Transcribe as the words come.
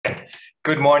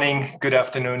Good morning, good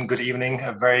afternoon, good evening.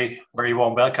 A very, very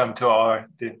warm welcome to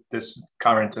this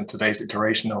current and today's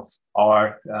iteration of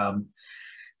our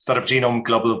Startup Genome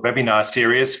Global Webinar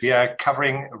Series. We are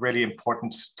covering a really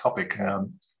important topic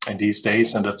in these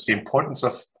days, and that's the importance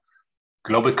of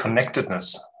global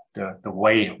connectedness, the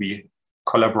way we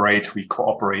collaborate, we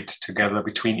cooperate together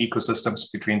between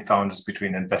ecosystems, between founders,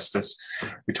 between investors,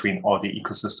 between all the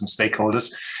ecosystem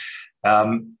stakeholders.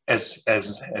 As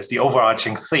the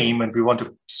overarching theme, and we want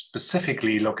to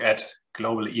specifically look at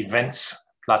global events,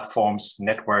 platforms,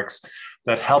 networks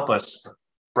that help us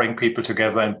bring people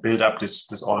together and build up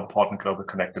this all-important global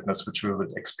connectedness, which we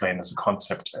will explain as a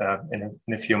concept in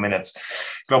a few minutes.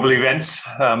 Global events,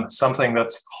 something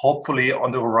that's hopefully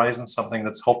on the horizon, something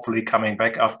that's hopefully coming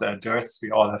back after a dearth.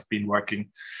 We all have been working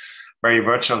very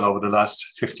virtual over the last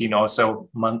 15 or so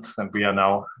months, and we are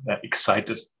now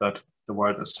excited that the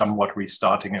world is somewhat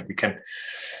restarting and we can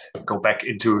go back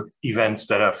into events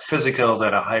that are physical,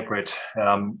 that are hybrid,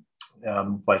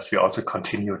 whilst we also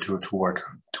continue to work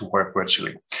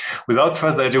virtually. Without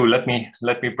further ado, let me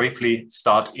briefly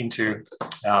start into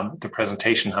the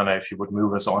presentation. Hannah, if you would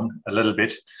move us on a little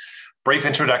bit. Brief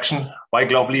introduction: why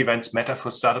global events matter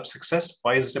for startup success.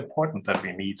 Why is it important that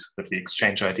we meet, that we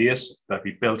exchange ideas, that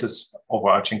we build this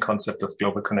overarching concept of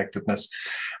global connectedness?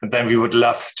 And then we would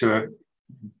love to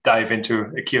dive into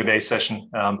a Q&A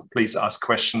session. Please ask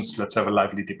questions. Let's have a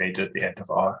lively debate at the end of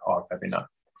our webinar.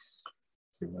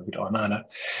 So move it on, Anna.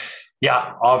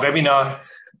 Yeah, our webinar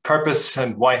purpose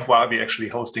and why are we actually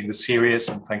hosting the series,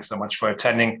 and thanks so much for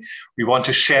attending. We want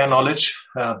to share knowledge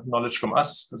from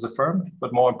us as a firm,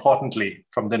 but more importantly,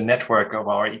 from the network of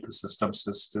our ecosystems,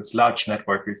 this large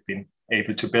network we've been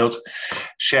able to build,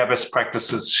 share best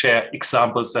practices, share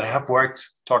examples that have worked,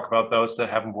 talk about those that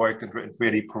haven't worked, and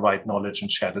really provide knowledge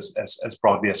and share this as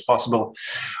broadly as possible.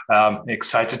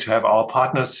 Excited to have our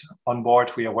partners on board.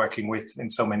 We are working with in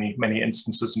so many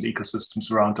instances and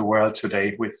ecosystems around the world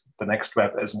today, with the Next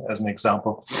Web as an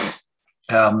example.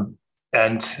 We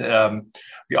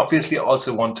obviously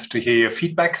also want to hear your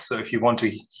feedback. So if you want to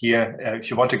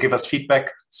give us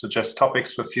feedback, suggest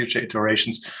topics for future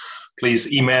iterations,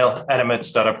 please email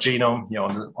adam@startupgenome here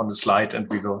on the slide, and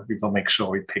we will make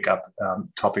sure we pick up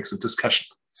topics of discussion.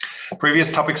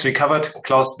 Previous topics we covered: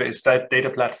 cloud-based data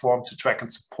platform to track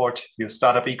and support your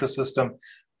startup ecosystem,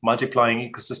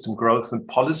 multiplying ecosystem growth and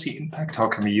policy impact. How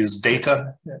can we use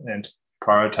data and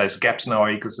prioritize gaps in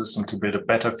our ecosystem to build a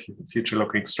better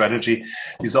future-looking strategy?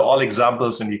 These are all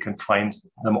examples, and you can find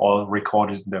them all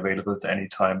recorded and available at any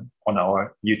time on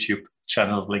our YouTube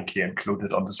channel, link here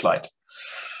included on the slide.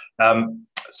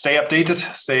 Stay updated,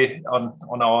 stay on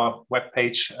our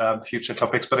webpage, future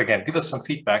topics, but again, give us some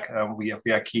feedback. We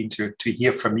are keen to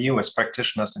hear from you as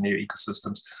practitioners in your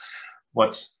ecosystems.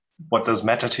 What does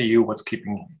matter to you? What's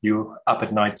keeping you up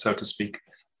at night, so to speak,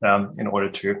 in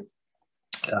order to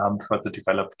further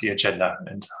develop the agenda?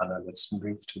 And Hannah, let's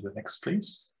move to the next,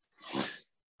 please.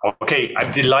 Okay,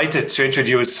 I'm delighted to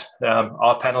introduce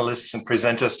our panelists and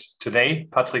presenters today.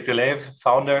 Patrick de Leve,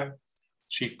 founder,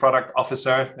 Chief Product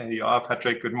Officer. There you are,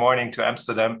 Patrick. Good morning to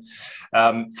Amsterdam.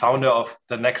 Founder of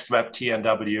the Next Web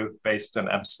TNW, based in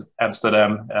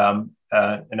Amsterdam.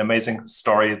 An amazing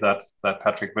story that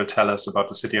Patrick will tell us about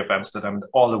the city of Amsterdam and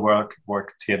all the work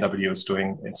TNW is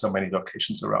doing in so many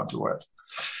locations around the world.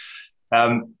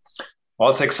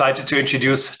 Also excited to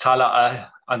introduce Tala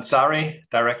Ansari,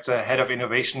 Director, Head of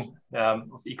Innovation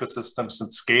of Ecosystems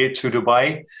and Scale to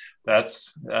Dubai.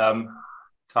 That's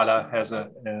Tala has a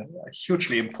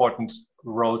hugely important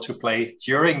role to play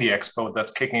during the expo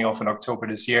that's kicking off in October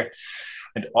this year,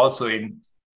 and also in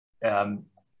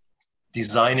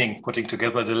putting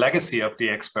together the legacy of the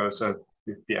expo. So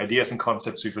the ideas and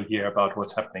concepts we will hear about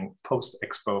what's happening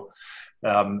post-expo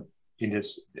in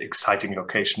this exciting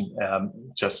location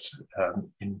just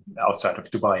outside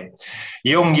of Dubai.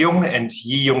 Yeong Jung and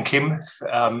Yi Young Kim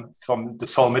from the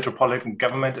Seoul Metropolitan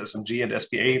Government, SMG and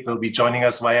SBA, will be joining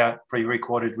us via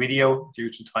pre-recorded video due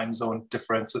to time zone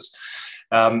differences.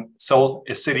 Seoul,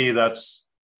 a city that's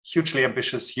hugely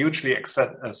ambitious, hugely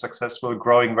successful,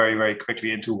 growing very, very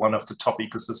quickly into one of the top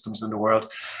ecosystems in the world.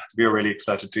 We are really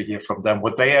excited to hear from them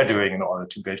what they are doing in order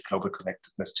to build global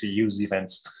connectedness, to use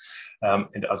events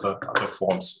and other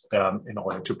forms in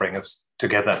order to bring us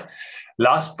together.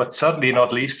 Last but certainly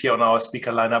not least, here on our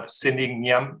speaker lineup, Cindy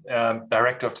Ngiam,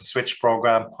 Director of the Switch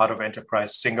program, part of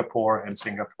Enterprise Singapore, and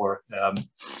Singapore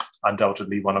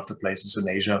undoubtedly one of the places in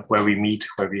Asia where we meet,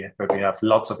 where we have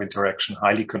lots of interaction,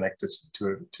 highly connected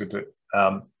to the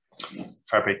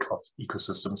fabric of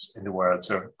ecosystems in the world.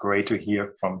 So great to hear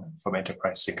from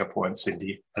Enterprise Singapore and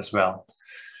Cindy as well.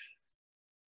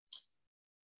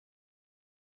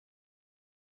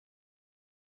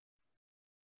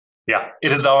 Yeah,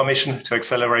 it is our mission to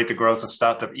accelerate the growth of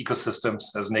startup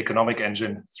ecosystems as an economic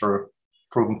engine through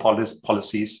proven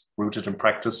policies rooted in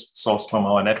practice, sourced from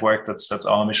our network. That's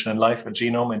our mission in life at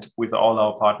Genome and with all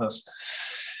our partners.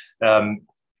 The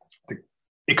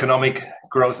economic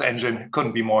growth engine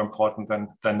couldn't be more important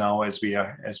than now as we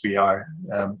are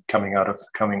coming out of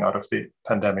the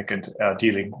pandemic and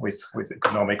dealing with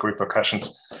economic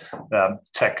repercussions.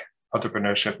 Tech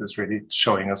entrepreneurship is really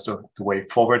showing us the way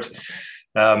forward.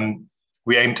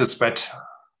 We aim to spread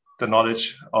the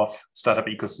knowledge of startup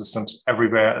ecosystems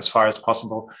everywhere as far as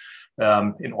possible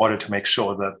in order to make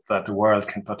sure that the world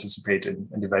can participate in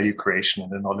the value creation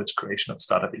and the knowledge creation of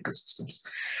startup ecosystems.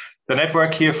 The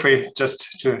network here, for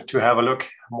just to have a look,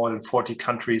 more than 40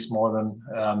 countries, more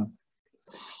than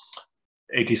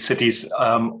 80 cities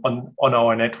on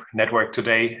our network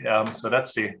today. So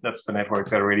that's the network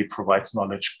that really provides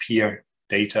knowledge, peer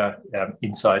data,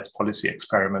 insights, policy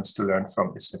experiments to learn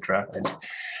from, etc. And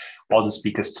all the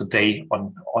speakers today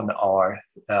on our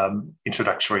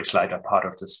introductory slide are part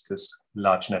of this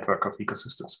large network of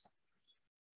ecosystems.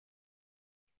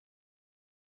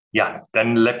 Yeah,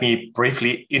 then let me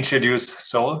briefly introduce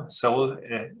Seoul. Seoul,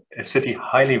 a city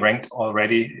highly ranked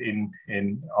already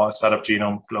in our Startup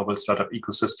Genome Global Startup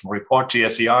Ecosystem Report,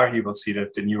 GSER. You will see the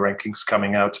new rankings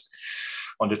coming out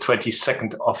on the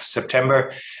 22nd of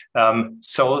September.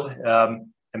 Seoul, a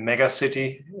mega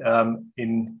city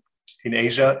in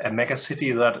Asia, a mega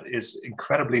city that is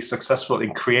incredibly successful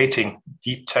in creating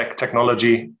deep tech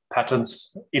technology,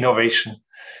 patents, innovation,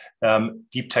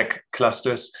 deep tech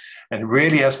clusters, and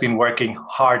really has been working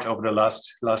hard over the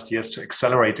last years to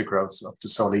accelerate the growth of the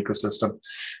Seoul ecosystem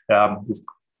with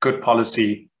good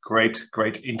policy, great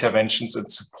interventions and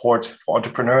support for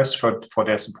entrepreneurs, for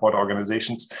their support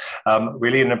organizations.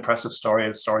 Really an impressive story,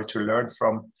 a story to learn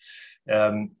from.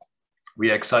 We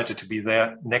are excited to be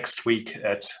there next week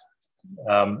at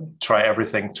Try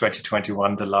Everything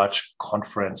 2021, the large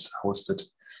conference hosted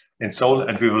in Seoul,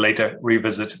 and we will later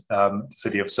revisit the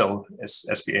city of Seoul,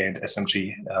 SBA and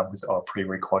SMG with our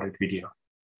pre-recorded video.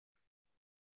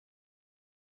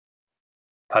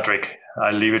 Patrick,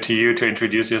 I'll leave it to you to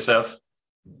introduce yourself.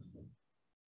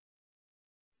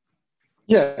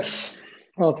 Yes,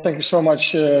 well, thank you so much,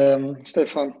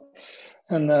 Stefan,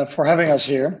 and for having us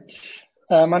here.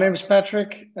 My name is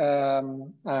Patrick. I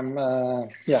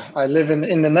live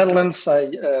in the Netherlands. I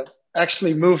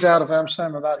actually moved out of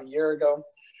Amsterdam about a year ago.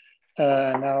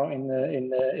 Now in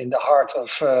the heart of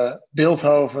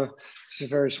Bilthoven, which is a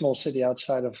very small city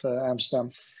outside of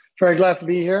Amsterdam. Very glad to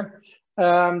be here.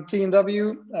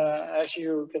 TNW, as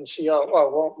you can see,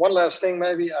 one last thing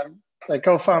maybe. I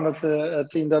co-founded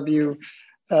TNW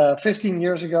 15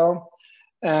 years ago,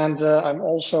 and I'm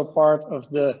also part of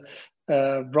the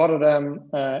Rotterdam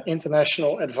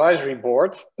International Advisory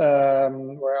Board,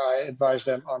 where I advise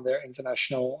them on their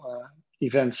international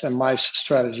events and MICE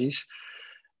strategies.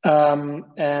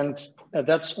 And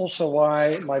that's also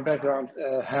why my background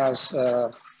has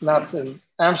not an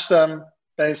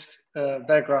Amsterdam-based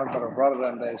background, but a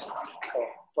Rotterdam-based. So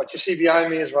what you see behind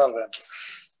me is Rotterdam.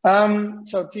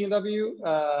 So TNW,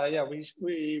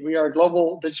 we are a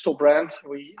global digital brand.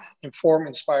 We inform,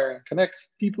 inspire, and connect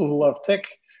people who love tech,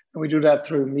 and we do that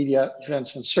through media,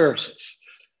 events, and services.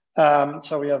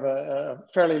 So we have a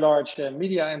fairly large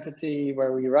media entity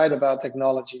where we write about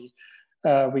technology.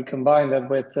 We combine that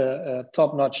with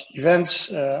top-notch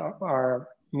events. Our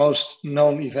most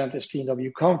known event is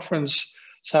TNW Conference.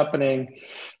 It's happening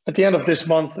at the end of this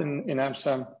month in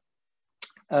Amsterdam.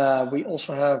 We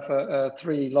also have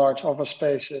 3 large office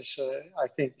spaces. I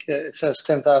think it says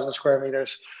 10,000 square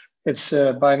meters. It's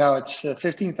by now it's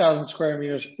 15,000 square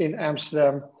meters in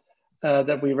Amsterdam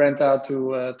that we rent out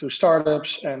to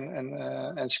startups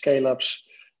and scale-ups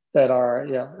that are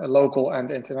local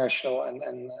and international,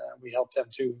 and we help them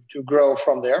to grow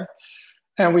from there.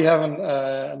 And we have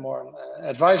a more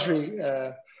advisory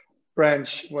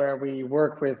branch where we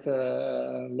work with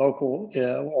local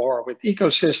or with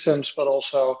ecosystems, but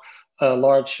also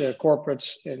large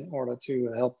corporates in order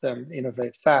to help them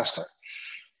innovate faster.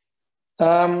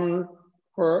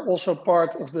 We're also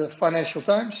part of the Financial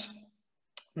Times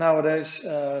nowadays.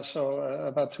 So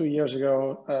about 2 years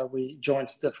ago, we joined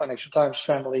the Financial Times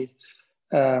family,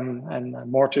 and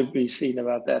more to be seen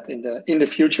about that in the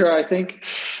future, I think.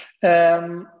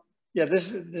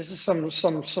 This is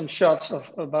some shots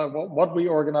about what we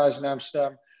organize in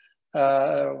Amsterdam.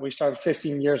 We started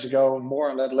 15 years ago, more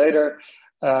on that later.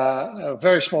 A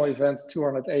very small event,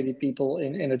 280 people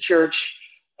in a church.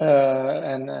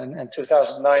 And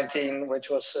 2019, which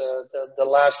was the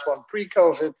last one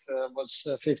pre-COVID, was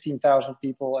 15,000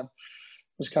 people. And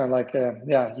was kind of like,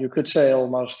 yeah, you could say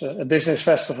almost a business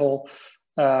festival.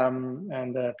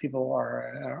 And people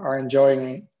are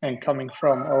enjoying and coming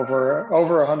from over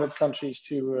 100 countries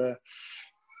to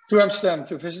Amsterdam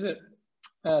to visit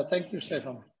it. Thank you,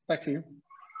 Stefan. Back to you.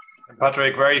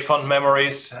 Patrick, very fond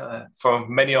memories for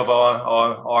many of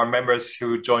our members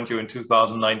who joined you in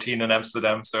 2019 in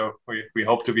Amsterdam. So we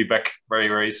hope to be back very,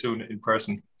 very soon in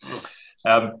person.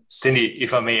 Cindy,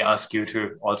 if I may ask you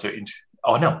to also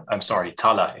oh no, I'm sorry,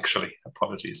 Tala, actually,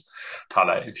 apologies.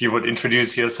 Tala, if you would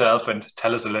introduce yourself and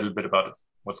tell us a little bit about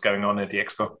what's going on at the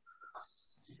Expo.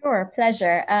 Sure,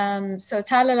 pleasure. So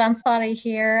Tala Lansari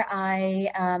here. I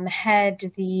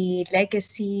head the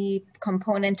legacy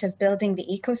component of building the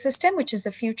ecosystem, which is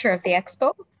the future of the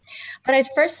Expo. But I'd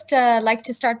first like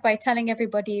to start by telling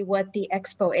everybody what the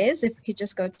Expo is. If we could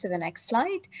just go to the next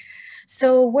slide.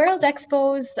 So World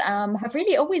Expos have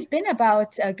really always been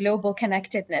about global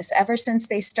connectedness ever since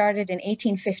they started in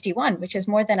 1851, which is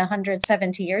more than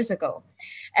 170 years ago.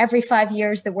 Every 5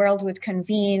 years, the world would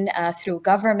convene through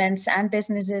governments and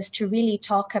businesses to really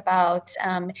talk about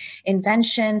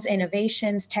inventions,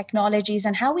 innovations, technologies,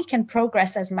 and how we can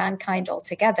progress as mankind all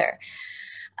together.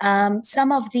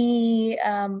 Some of the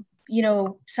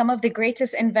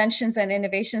greatest inventions and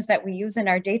innovations that we use in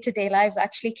our day-to-day lives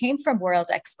actually came from World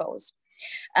Expos,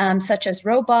 such as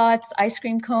robots, ice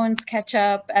cream cones,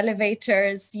 ketchup,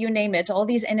 elevators, you name it. All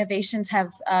these innovations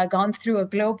have gone through a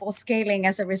global scaling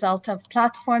as a result of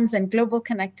platforms and global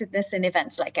connectedness in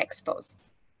events like Expos.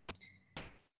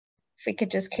 If we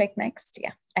could just click next.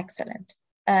 Yeah, excellent.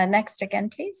 Next again,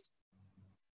 please.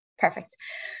 Perfect.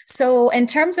 So in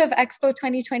terms of Expo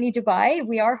 2020 Dubai,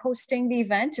 we are hosting the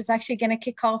event. It's actually going to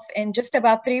kick off in just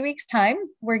about 3 weeks' time.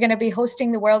 We're going to be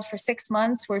hosting the world for 6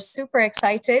 months. We're super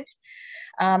excited.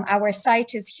 Our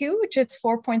site is huge. It's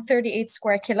 4.38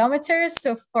 square kilometers.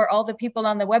 So for all the people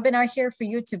on the webinar here, for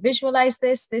you to visualize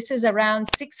this is around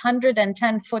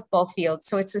 610 football fields.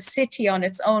 So it's a city on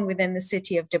its own within the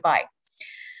city of Dubai.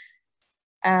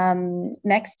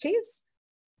 Next, please.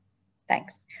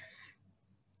 Thanks.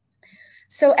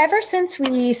 So ever since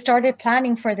we started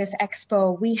planning for this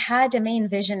Expo, we had a main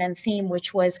vision and theme,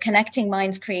 which was connecting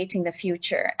minds, creating the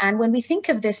future. And when we think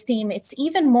of this theme, it's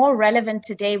even more relevant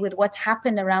today with what's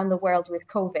happened around the world with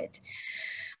COVID.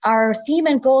 Our theme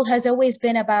and goal has always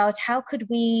been about how could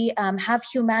we have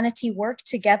humanity work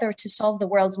together to solve the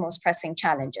world's most pressing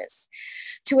challenges.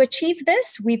 To achieve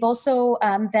this, we've also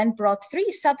then brought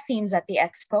 3 sub-themes at the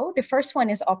Expo. The first one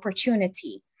is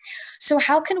opportunity. So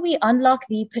how can we unlock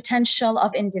the potential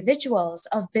of individuals,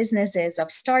 of businesses,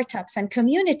 of startups and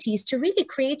communities to really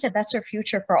create a better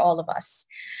future for all of us?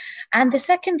 And the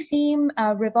second theme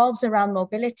revolves around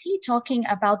mobility, talking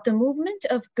about the movement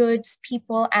of goods,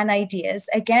 people, and ideas.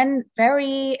 Again,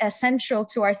 very central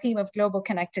to our theme of global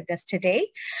connectedness today.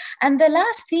 And the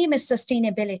last theme is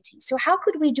sustainability. So how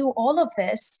could we do all of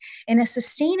this in a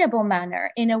sustainable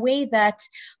manner, in a way that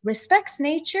respects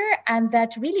nature and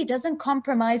that really doesn't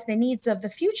compromise the needs of the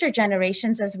future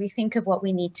generations as we think of what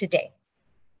we need today?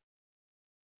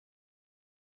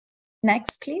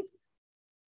 Next, please.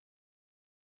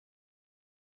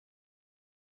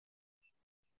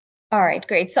 All right,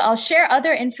 great. So I'll share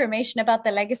other information about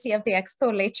the legacy of the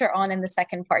Expo later on in the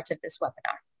second part of this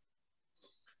webinar.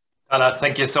 Tala,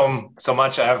 thank you so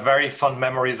much. I have very fond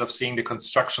memories of seeing the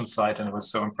construction site, and I was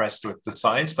so impressed with the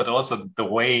size, but also the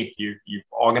way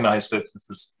you've organized it with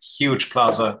this huge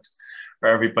plaza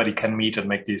where everybody can meet and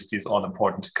make these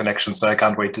all-important connections. So I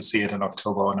can't wait to see it in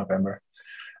October or November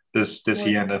this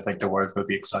year, and I think the world will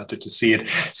be excited to see it.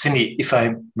 Cindy, if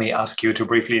I may ask you to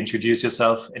briefly introduce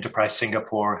yourself, Enterprise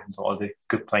Singapore, and all the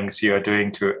good things you are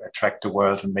doing to attract the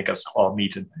world and make us all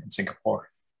meet in Singapore.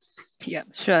 Yeah,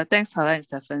 sure. Thanks, Tala and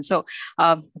Stefan. So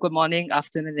good morning,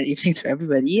 afternoon, and evening to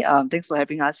everybody. Thanks for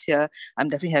having us here. I'm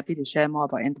definitely happy to share more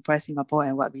about Enterprise Singapore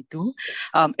and what we do.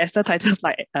 As the title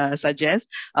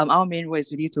suggests, our main role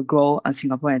is really to grow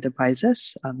Singapore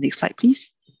enterprises. Next slide,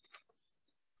 please.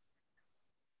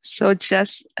 So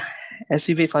just as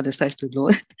we wait for the slides to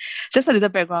load, just a little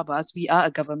background about us. We are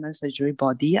a government statutory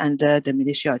body under the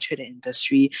Ministry of Trade and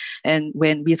Industry. And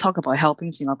when we talk about helping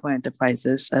Singapore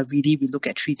enterprises, really we look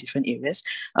at 3 different areas,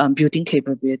 building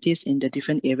capabilities in the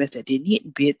different areas that they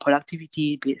need, be it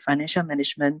productivity, be it financial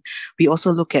management. We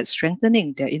also look at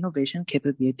strengthening their innovation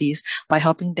capabilities by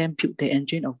helping them build the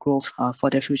engine of growth for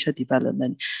their future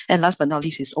development. And last but not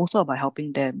least, it's also about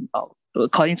helping them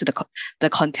according to the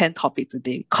content topic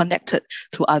today, connected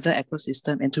to other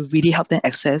ecosystems and to really help them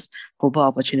access global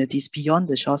opportunities beyond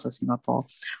the shores of Singapore.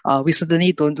 We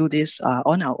certainly don't do this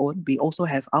on our own. We also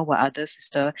have our other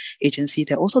sister agency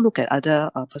that also look at other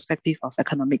perspective of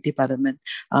economic development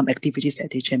activities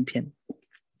that they champion.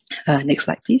 Next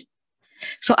slide, please.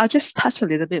 So I'll just touch a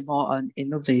little bit more on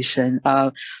innovation.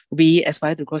 We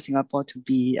aspire to grow Singapore to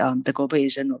be the global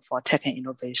agent for tech and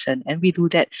innovation, and we do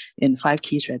that in 5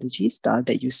 key strategies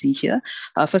that you see here.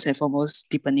 First and foremost,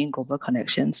 deepening global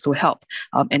connections to help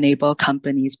enable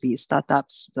companies, be it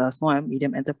startups, the small and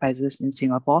medium enterprises in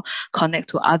Singapore, connect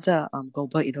to other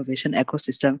global innovation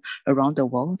ecosystem around the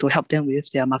world to help them with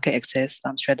their market access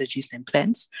strategies and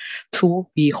plans. 2,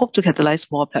 we hope to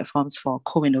catalyze more platforms for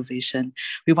co-innovation.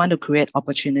 We want to create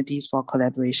opportunities for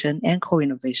collaboration and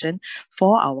co-innovation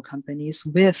for our companies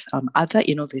with other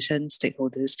innovation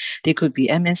stakeholders. They could be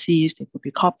MNCs, they could be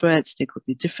corporates, they could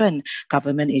be different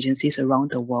government agencies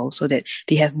around the world so that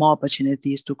they have more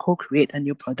opportunities to co-create a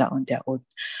new product on their own.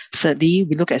 Thirdly,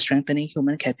 we look at strengthening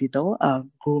human capital,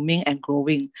 grooming and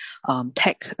growing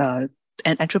tech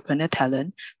and entrepreneur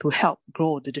talent to help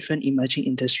grow the different emerging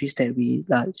industries that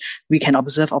we can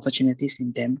observe opportunities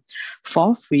in them.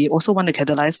 4th, we also want to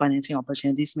catalyze financing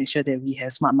opportunities, make sure that we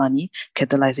have smart money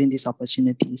catalyzing these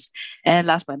opportunities. And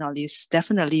last but not least,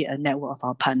 definitely a network of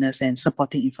our partners and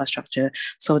supporting infrastructure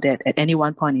so that at any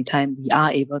one point in time, we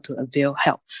are able to avail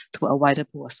help to a wider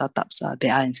pool of startups that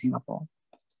are in Singapore.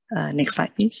 Next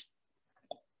slide, please.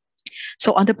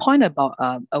 So on the point about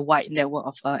a wide network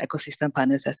of ecosystem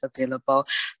partners that's available,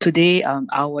 today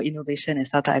our innovation and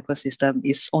startup ecosystem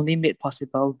is only made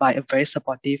possible by a very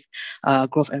supportive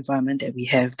growth environment that we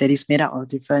have that is made up of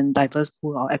different diverse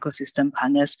pool of ecosystem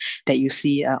partners that you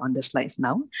see on the slides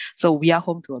now. So we are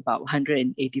home to about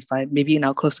 185, maybe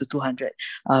now close to 200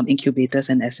 incubators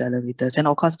and accelerators, and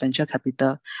of course venture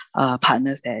capital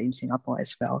partners that are in Singapore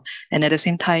as well. And at the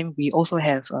same time, we also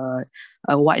have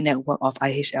a wide network of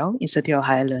IHL, Institute of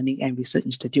Higher Learning and Research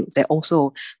Institute, that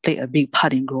also play a big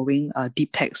part in growing deep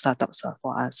tech startups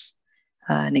for us.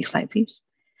 Next slide, please.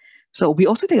 So we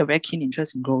also take a very keen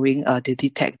interest in growing the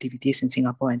deep tech activities in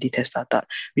Singapore and deep tech startup,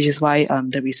 which is why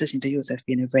the research institutes have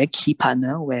been a very key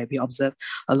partner where we observe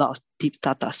a lot of deep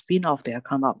startup spin-off that have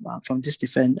come up from this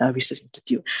different research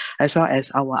institute, as well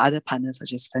as our other partners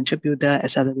such as venture builder,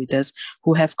 accelerators,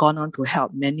 who have gone on to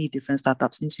help many different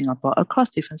startups in Singapore across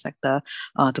different sectors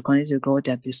to continue to grow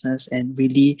their business and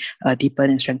really deepen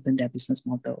and strengthen their business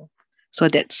model. So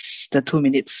that's the 2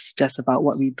 minutes just about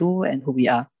what we do and who we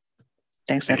are.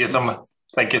 Thanks. Thank you so much.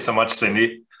 Thank you so much,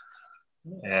 Cindy.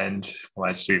 And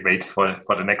whilst we wait for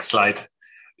the next slide,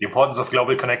 the importance of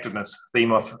global connectedness,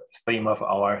 theme of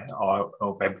our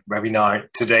webinar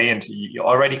today, and you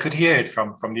already could hear it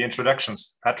from the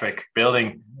introductions. Patrick,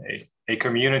 building a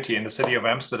community in the city of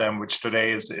Amsterdam, which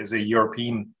today is a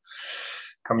European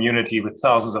community with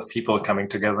thousands of people coming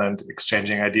together and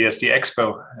exchanging ideas. The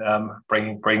Expo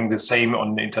bringing the same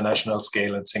on the international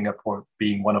scale, and Singapore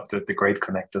being one of the great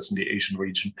connectors in the Asian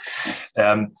region.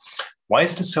 Why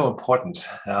is this so important?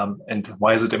 And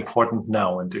why is it important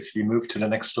now? And if you move to the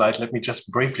next slide, let me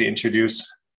just briefly introduce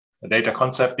a data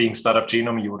concept. Being Startup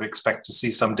Genome, you would expect to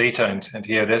see some data, and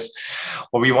here it is.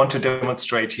 What we want to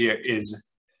demonstrate here is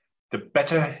the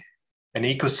better an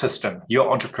ecosystem,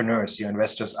 your entrepreneurs, your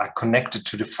investors are connected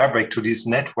to the fabric, to these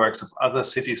networks of other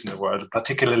cities in the world,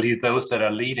 particularly those that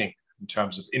are leading in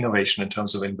terms of innovation, in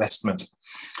terms of investment.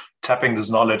 Tapping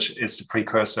this knowledge is the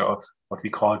precursor of what we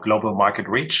call global market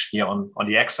reach here on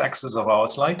the x-axis of our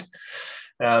slide,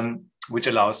 which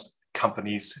allows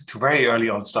companies to very early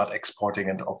on start exporting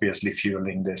and obviously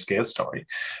fueling their scale story.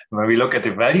 And when we look at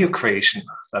the value creation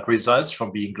that results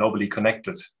from being globally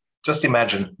connected, just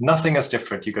imagine, nothing is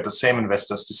different. You get the same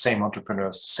investors, the same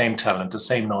entrepreneurs, the same talent, the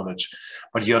same knowledge,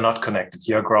 but you're not connected.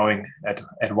 You're growing at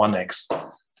 1x.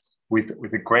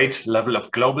 With a great level of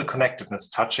global connectedness,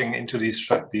 touching into these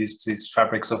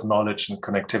fabrics of knowledge and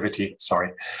connectivity.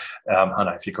 Sorry,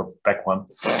 Hannah, if you go back one,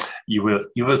 you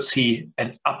will see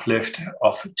an uplift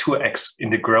of 2x in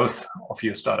the growth of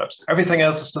your startups. Everything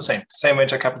else is the same. Same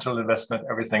venture capital investment.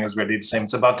 Everything is really the same.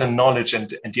 It's about the knowledge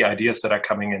and the ideas that are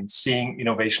coming in, seeing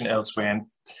innovation elsewhere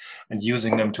and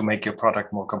using them to make your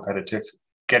product more competitive,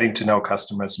 getting to know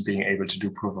customers and being able to do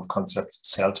proof of concepts,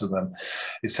 sell to them,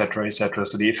 et cetera, et cetera.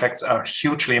 So the effects are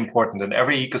hugely important, and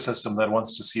every ecosystem that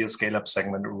wants to see a scale-up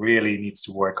segment really needs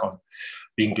to work on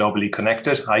being globally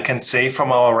connected. I can say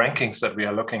from our rankings that we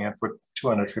are looking at for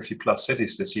 250 plus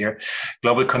cities this year,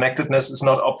 global connectedness is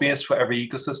not obvious for every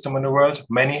ecosystem in the world.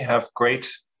 Many have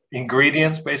great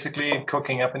ingredients basically in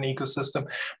cooking up an ecosystem,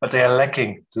 but they are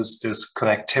lacking this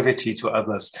connectivity to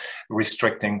others,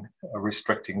 restricting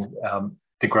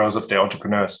the growth of the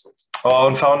entrepreneurs. Our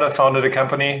own founder founded a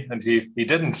company, and he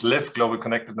didn't live global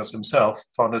connectedness himself,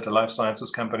 founded a life sciences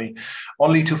company,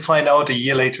 only to find out a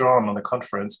year later on a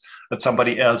conference that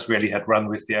somebody else really had run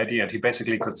with the idea. And he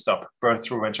basically could stop, burned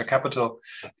through venture capital.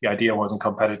 The idea wasn't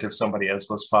competitive. Somebody else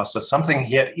was faster. Something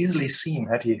he had easily seen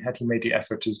had he made the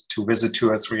effort to visit 2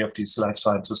 or 3 of these life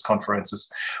sciences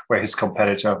conferences where his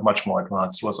competitor, much more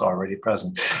advanced, was already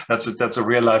present. That's a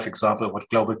real life example of what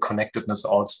global connectedness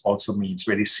also means,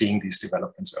 really seeing these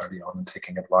developments early on and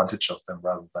taking advantage of them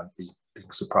rather than being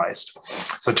surprised.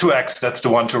 So 2x, that's the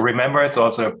one to remember. It's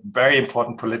also a very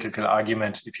important political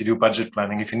argument if you do budget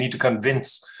planning, if you need to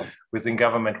convince within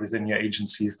government, within your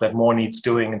agencies that more needs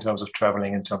doing in terms of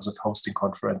traveling, in terms of hosting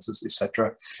conferences,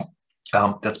 etc.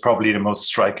 That's probably the most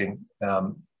striking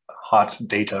hard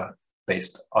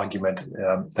data-based argument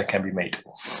that can be made.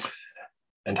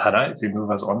 And Hannah, if you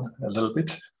move us on a little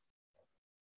bit.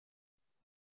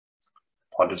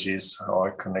 Apologies,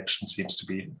 our connection seems to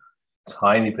be a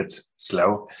tiny bit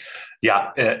slow.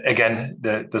 Yeah, again,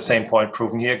 the same point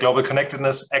proven here. Global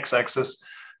connectedness, x-axis,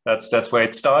 that's where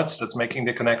it starts. That's making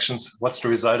the connections. What's the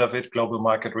result of it? Global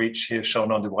market reach here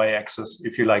shown on the y-axis.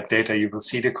 If you like data, you will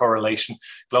see the correlation.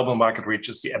 Global market reach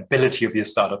is the ability of your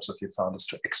startups, of your founders,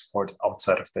 to export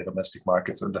outside of their domestic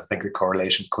markets. And I think the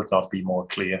correlation could not be more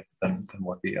clear than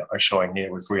what we are showing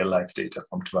here with real life data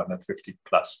from 250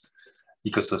 plus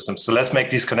ecosystems. So let's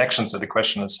make these connections, and the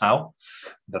question is how.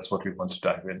 That's what we want to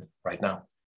dive in right now.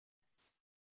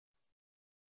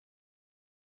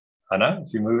 Anna,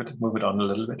 if you move it on a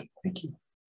little bit, thank you.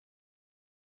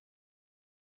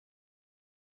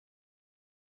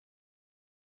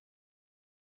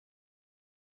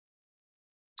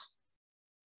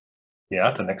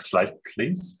 Yeah, the next slide,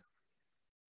 please.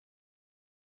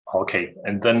 Okay,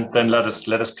 and then let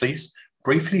us please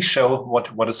briefly show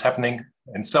what is happening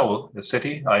in Seoul, the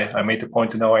city. I made the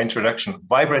point in our introduction,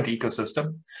 vibrant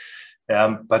ecosystem,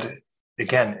 but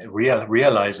again,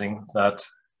 realizing that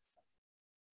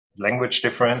language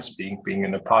difference, being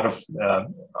in a part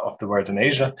of the world in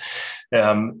Asia,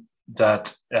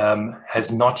 that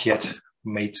has not yet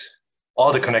made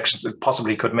all the connections it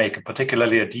possibly could make,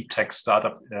 particularly a deep tech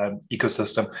startup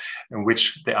ecosystem in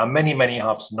which there are many, many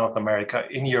hubs in North America,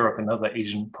 in Europe, and other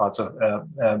Asian parts of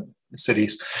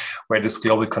cities where this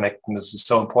global connectedness is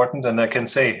so important. And I can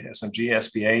say SMG,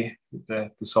 SBA, the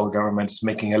Seoul government is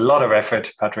making a lot of effort.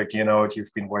 Patrick, you know it,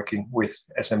 you've been working with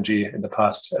SMG in the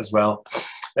past as well.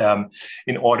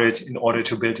 In order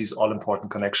to build these all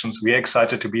important connections. We are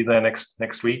excited to be there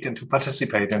next week and to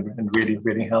participate and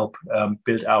really help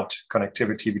build out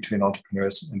connectivity between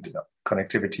entrepreneurs and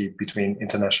connectivity between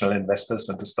international investors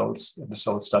and the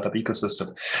Seoul startup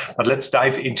ecosystem. But let's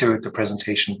dive into the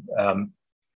presentation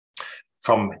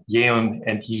from Yeon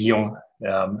and Yi-Young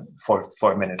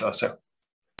for a minute or so.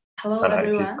 Hello,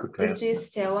 everyone. This is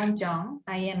Jaewon Jung.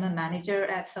 I am a manager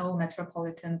at Seoul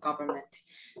Metropolitan Government.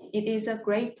 It is a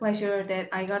great pleasure that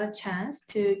I got a chance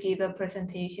to give a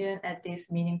presentation at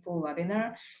this meaningful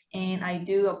webinar, and I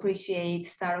do appreciate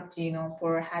Startup Genome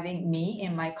for having me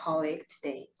and my colleague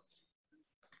today.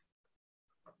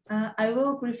 I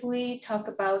will briefly talk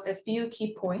about a few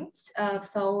key points of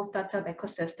Seoul startup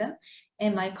ecosystem,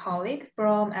 and my colleague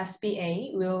from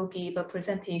SBA will give a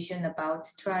presentation about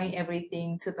Try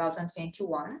Everything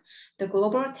 2021, the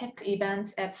global tech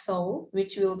event at Seoul,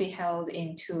 which will be held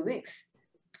in 2 weeks,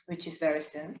 which is very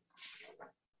soon.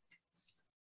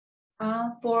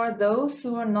 For those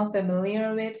who are not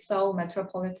familiar with Seoul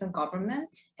Metropolitan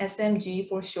Government, SMG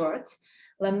for short,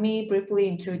 let me briefly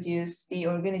introduce the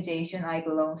organization I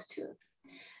belong to.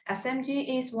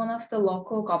 SMG is one of the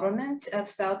local governments of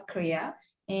South Korea,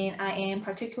 and I am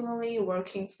particularly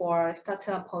working for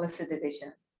Startup Policy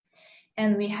Division.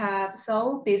 And we have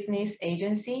Seoul Business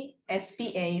Agency,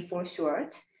 SBA for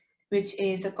short, which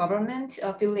is a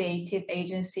government-affiliated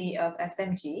agency of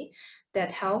SMG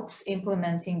that helps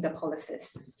implementing the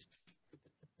policies.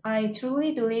 I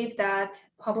truly believe that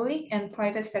public and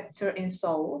private sector in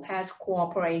Seoul has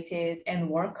cooperated and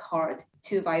worked hard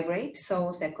to vibrate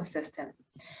Seoul's ecosystem.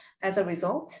 As a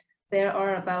result, there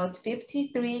are about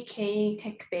 53K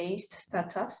tech-based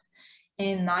startups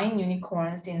and 9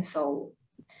 unicorns in Seoul.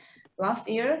 Last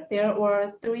year, there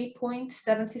were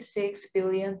 $3.76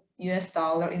 billion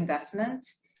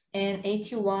investments, and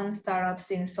 81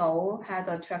 startups in Seoul had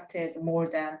attracted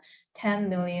more than $10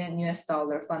 million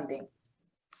funding.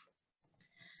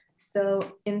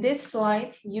 So in this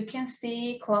slide, you can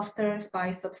see clusters by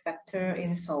subsector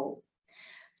in Seoul.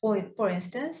 For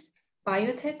instance,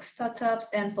 Biotech startups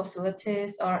and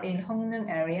facilities are in Hongneung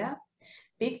area.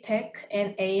 Big tech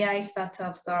and AI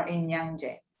startups are in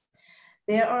Yangjae.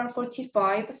 There are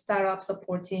 45 startup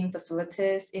supporting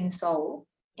facilities in Seoul,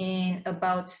 and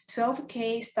about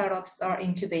 12K startups are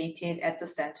incubated at the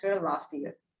center last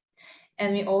year.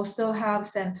 And we also have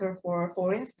Center for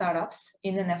Foreign Startups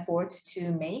in an effort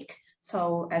to make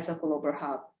Seoul as a global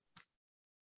hub.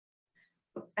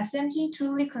 SMG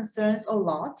truly concerns a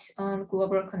lot on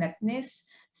global connectedness,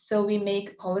 so we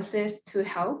make policies to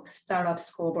help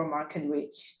startups' global market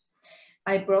reach.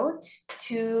 I brought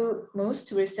two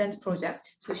most recent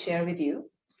projects to share with you.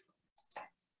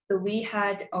 So we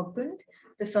had opened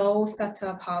the Seoul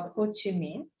Startup Hub Ho Chi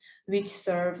Minh, which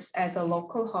serves as a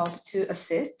local hub to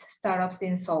assist startups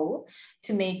in Seoul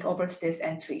to make overseas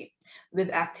entry with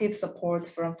active support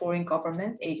from foreign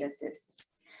government agencies.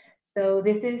 So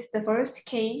this is the first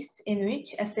case in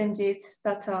which SMG's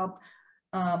startup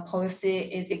policy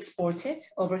is exported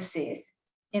overseas.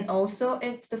 And also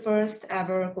it's the first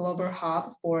ever global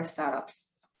hub for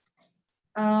startups.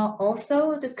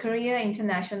 Also, the Korea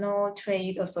International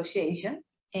Trade Association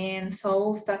and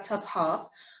Seoul Startup Hub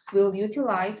will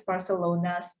utilize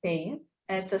Barcelona, Spain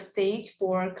as the stage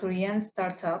for Korean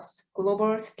startups'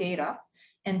 global scale-up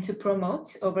and to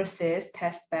promote overseas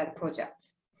testbed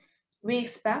projects. We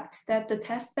expect that the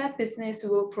testbed business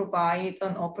will provide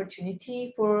an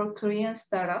opportunity for Korean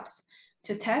startups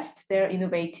to test their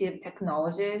innovative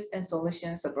technologies and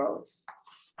solutions abroad.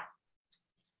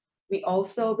 We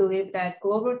also believe that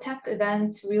global tech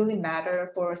events really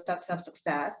matter for startup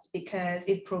success because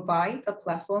it provides a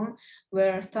platform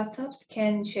where startups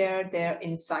can share their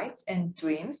insights and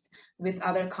dreams with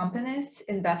other companies,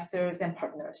 investors, and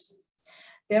partners.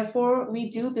 Therefore, we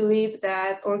do believe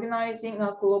that organizing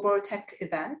a global tech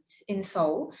event in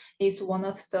Seoul is one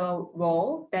of the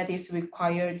roles that is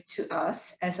required to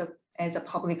us as a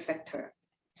public sector.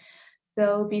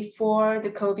 So before the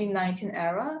COVID-19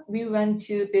 era, we went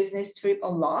to business trip a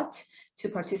lot to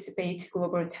participate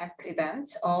global tech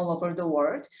events all over the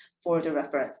world for the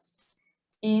reference.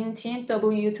 In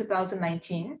TNW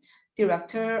 2019,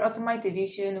 director of my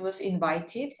division was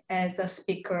invited as a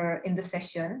speaker in the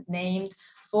session named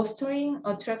Fostering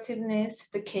Attractiveness,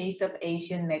 the Case of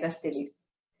Asian Megacities.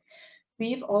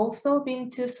 We've also been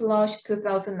to Slush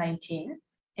 2019,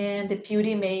 and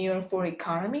Deputy Mayor for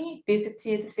Economy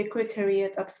visited the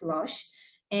Secretariat of Slush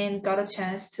and got a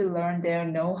chance to learn their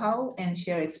know-how and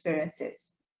share experiences.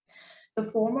 The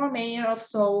former mayor of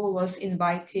Seoul was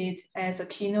invited as a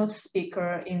keynote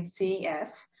speaker in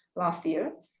CES last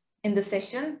year in the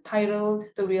session titled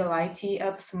The Reality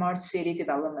of Smart City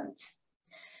Development.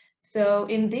 So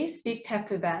in these big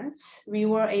tech events, we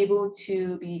were able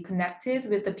to be connected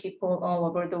with the people all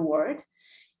over the world.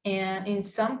 And in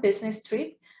some business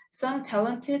trip, some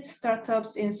talented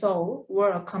startups in Seoul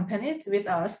were accompanied with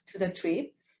us to the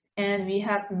trip, and we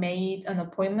have made an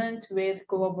appointment with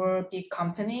global big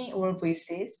company or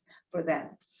VCs for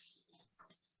them.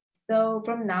 So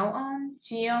from now on,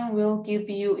 Jiyoung will give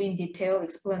you in detail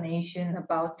explanation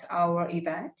about our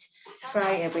event,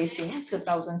 Try Everything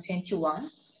 2021.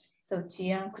 So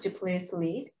Jiyoung, could you please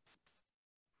lead?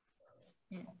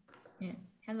 Yeah.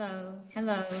 Hello.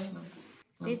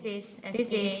 This is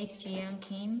SBA's Jiyoung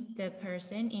Kim, the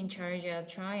person in charge of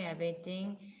Try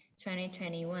Everything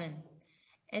 2021.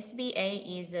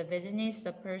 SBA is a business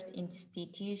support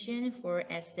institution for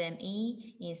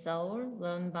SME in Seoul,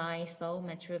 run by Seoul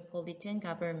Metropolitan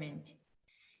Government.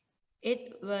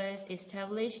 It was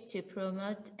established to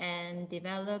promote and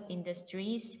develop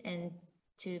industries and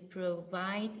to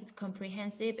provide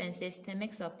comprehensive and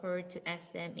systemic support to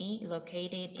SME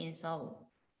located in Seoul.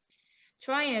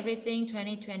 Try Everything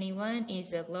 2021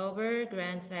 is a global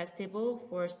grand festival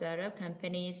for startup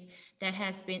companies that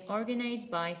has been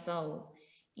organized by Seoul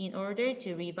in order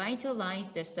to revitalize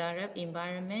the startup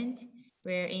environment,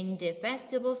 wherein the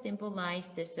festival symbolizes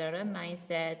the startup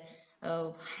mindset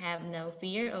of have no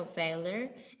fear of failure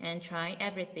and try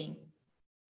everything.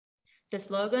 The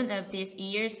slogan of this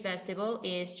year's festival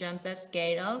is Jump Up,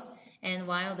 Scale Up, and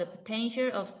while the potential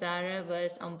of startup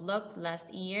was unblocked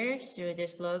last year through the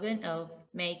slogan of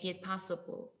Make It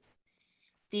Possible.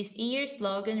 This year's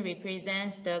slogan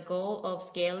represents the goal of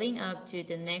scaling up to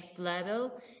the next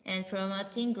level and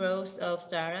promoting growth of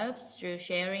startups through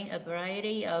sharing a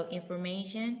variety of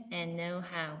information and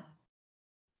know-how.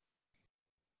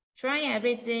 Try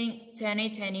Everything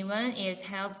 2021 is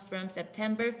held from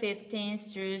September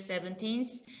 15th through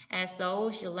 17th at Seoul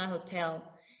Shilla Hotel,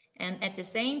 and at the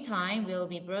same time will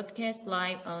be broadcast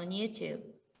live on YouTube.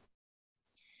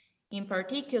 In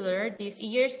particular, this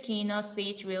year's keynote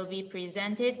speech will be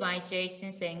presented by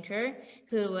Jason Sanker,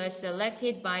 who was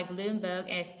selected by Bloomberg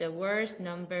as the world's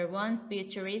 #1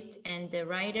 futurist and the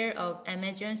writer of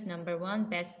Amazon's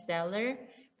 #1 bestseller,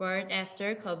 World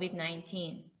After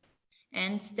COVID-19.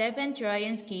 And Stefan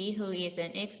Trojansky, who is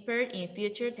an expert in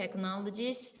future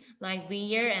technologies like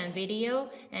VR and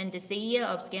video, and the CEO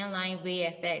of Scanline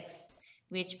VFX,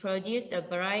 which produced a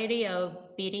variety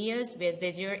of videos with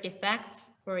visual effects,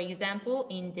 for example,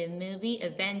 in the movie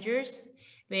Avengers,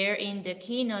 wherein the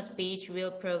keynote speech will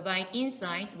provide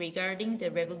insight regarding the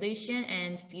revolution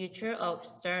and future of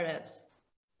startups.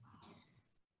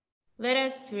 Let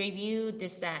us preview the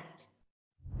set.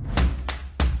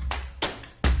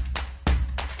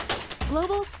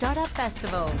 Global Startup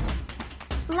Festival.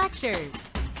 Lectures,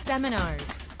 seminars,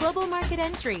 global market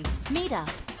entry,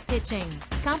 meetup, pitching,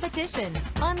 competition,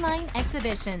 online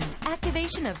exhibition,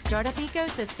 activation of startup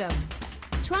ecosystem.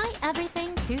 Try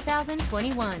Everything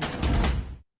 2021.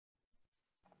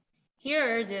 Here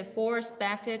are the 4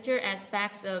 spectator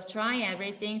aspects of Try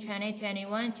Everything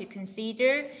 2021 to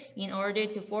consider in order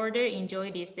to further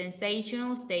enjoy this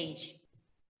sensational stage.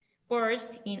 First,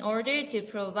 in order to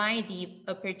provide the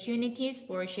opportunities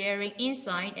for sharing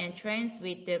insight and trends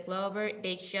with the global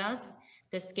big shots,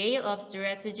 the scale of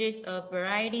strategies of a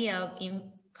variety of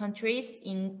countries,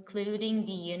 including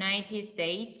the United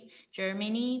States,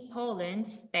 Germany, Poland,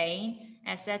 Spain,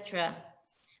 etc.,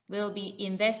 will be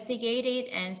investigated,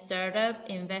 and startup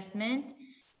investment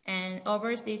and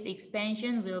overseas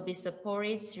expansion will be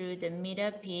supported through the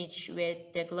meetup pitch with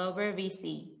the global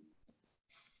VC.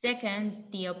 Second,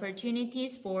 the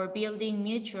opportunities for building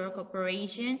mutual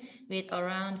cooperation with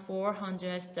around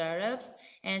 400 startups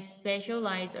and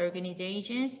specialized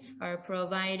organizations are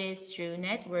provided through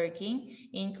networking,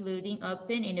 including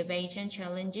open innovation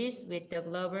challenges with the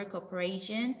global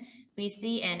corporation,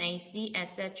 VC and AC,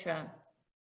 etc.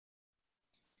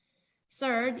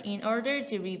 Third, in order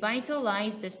to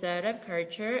revitalize the startup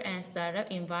culture and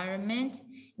startup environment,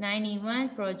 91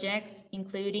 projects,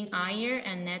 including IR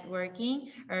and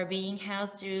networking, are being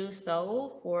held through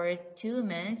Seoul for 2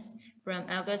 months from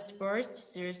August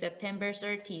 1st through September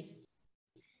 30th.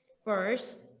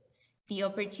 First, the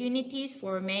opportunities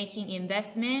for making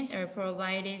investment are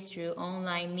provided through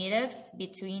online meetups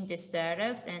between the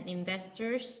startups and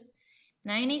investors.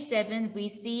 97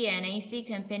 VC and AC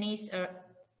companies are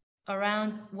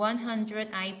around 100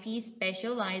 IP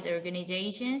specialized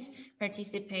organizations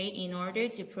participate in order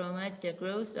to promote the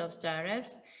growth of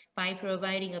startups by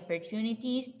providing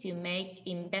opportunities to make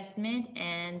investment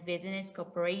and business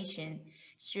cooperation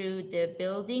through the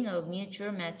building of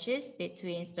mutual matches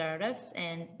between startups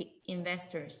and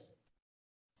investors.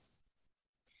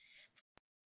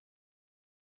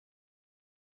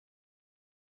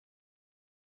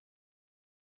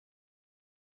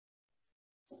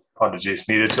 Apologies,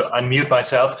 needed to unmute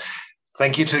myself.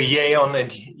 Thank you to Yeon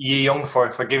and Ye-Young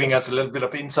for giving us a little bit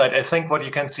of insight. I think what you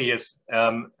can see is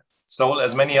Seoul,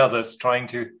 as many others, trying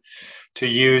to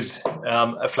use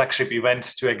a flagship event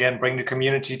to again bring the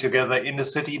community together in the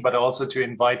city, but also to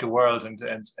invite the world. And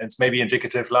it's maybe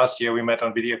indicative. Last year we met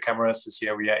on video cameras. This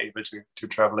year we are able to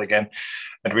travel again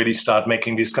and really start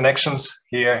making these connections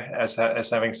here. As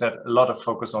having said, a lot of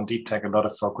focus on deep tech, a lot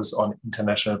of focus on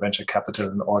international venture capital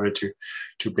in order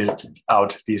to build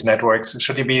out these networks.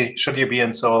 Should you be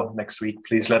in Seoul next week,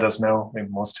 please let us know. We're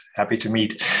most happy to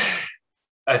meet.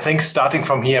 I think starting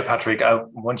from here, Patrick, I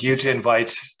want you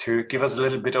to give us a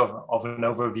little bit of an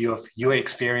overview of your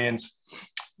experience.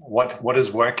 What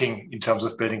is working in terms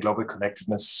of building global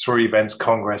connectedness through events,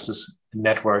 congresses,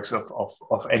 networks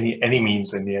of any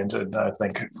means in the end? And I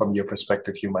think from your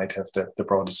perspective, you might have the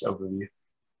broadest overview.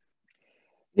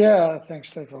 Yeah, thanks,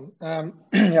 Stefan.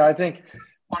 Yeah, I think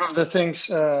one of the things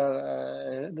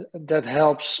that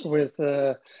helps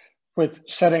with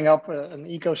setting up an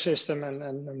ecosystem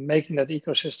and making that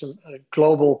ecosystem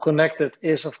global connected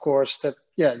is, of course, that,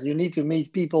 yeah, you need to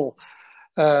meet people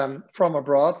from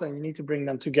abroad and you need to bring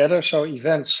them together. So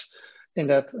events in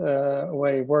that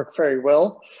way work very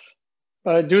well.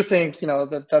 But I do think, you know,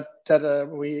 that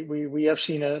we have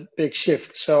seen a big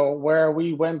shift. So where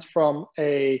we went from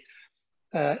a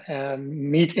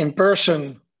meet in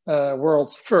person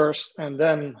world first and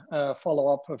then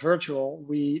follow up virtual,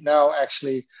 we now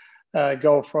actually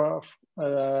go from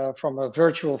a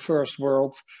virtual first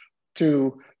world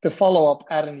to the follow-up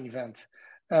at an event,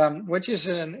 which is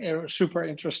a super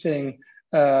interesting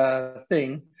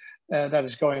thing that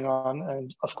is going on,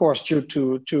 and of course due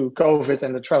to COVID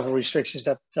and the travel restrictions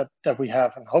that we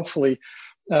have, and hopefully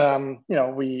you know,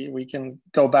 we can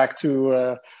go back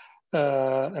to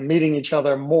meeting each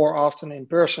other more often in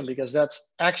person, because that's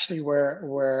actually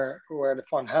where the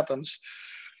fun happens.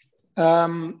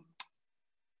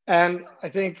 And I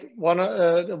think one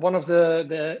of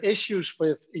the issues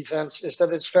with events is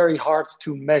that it's very hard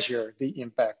to measure the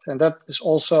impact, and that is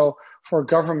also for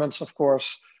governments, of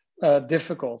course,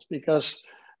 difficult, because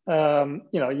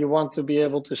you want to be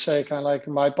able to say kind of like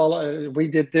we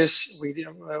did this,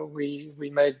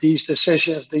 we made these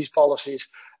decisions, these policies,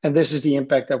 and this is the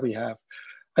impact that we have.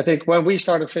 I think when we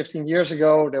started 15 years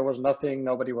ago, there was nothing,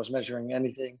 nobody was measuring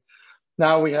anything.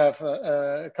 Now we have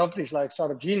companies like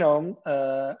Startup Genome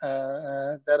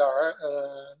that are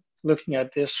looking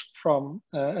at this from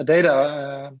a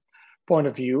data point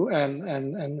of view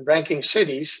and ranking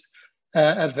cities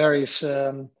at various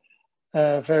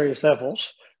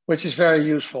levels, which is very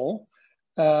useful.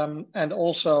 And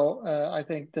also, I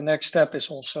think the next step is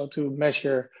also to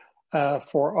measure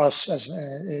for us as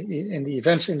in the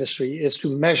events industry is to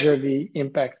measure the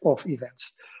impact of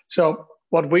events. So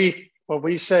what we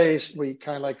say is we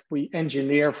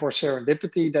engineer for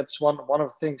serendipity. That's one of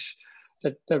the things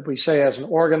that we say as an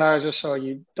organizer. So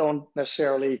you don't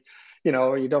necessarily,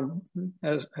 you don't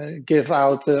give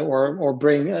out or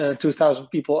bring 2,000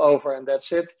 people over and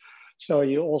that's it. So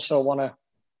you also want to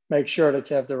make sure that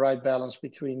you have the right balance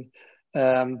between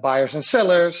buyers and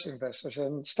sellers, investors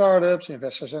and startups,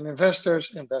 investors and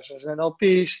investors, investors and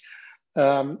LPs.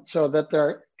 So that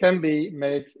there can be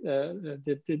made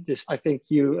this. I think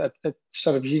you at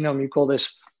Startup Genome, you call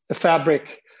this the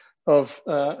fabric of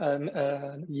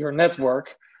your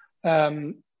network,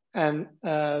 and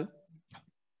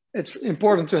it's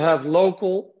important to have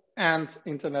local and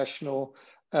international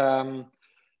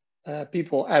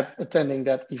people attending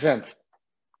that event.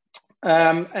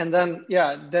 And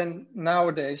then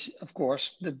nowadays, of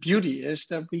course, the beauty is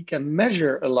that we can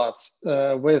measure a lot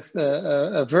with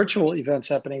virtual events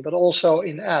happening, but also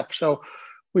in app. So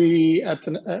we at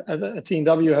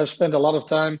TNW have spent a lot of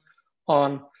time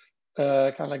on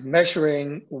kind of like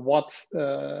measuring what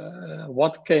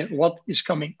is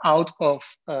coming out of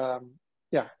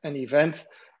an event,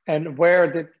 and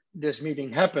where did this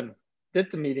meeting happen. Did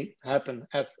the meeting happen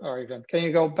at our event? Can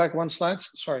you go back one slide?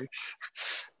 Sorry.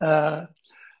 So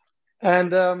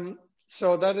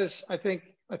that is, I think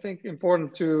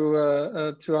important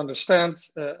to understand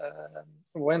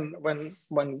when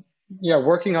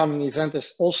working on an event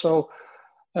is also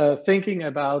thinking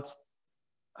about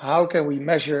how can we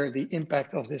measure the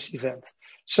impact of this event.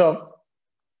 So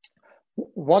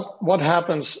what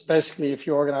happens basically if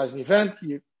you organize an event?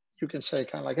 You can say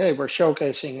kind of like, hey, we're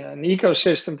showcasing an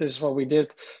ecosystem. This is what we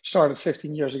did, started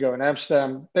 15 years ago in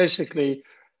Amsterdam. Basically,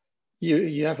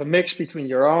 you have a mix between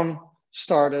your own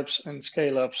startups and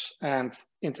scale-ups and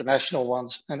international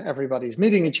ones, and everybody's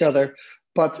meeting each other,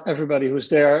 but everybody who's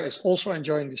there is also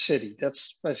enjoying the city.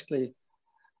 That's basically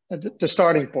the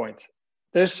starting point.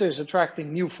 This is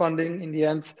attracting new funding in the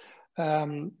end,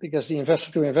 because the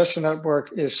investor-to-investor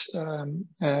network is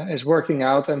working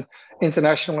out, and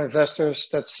international investors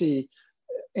that see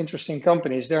interesting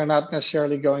companies, they're not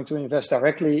necessarily going to invest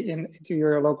directly into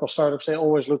your local startups. They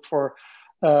always look for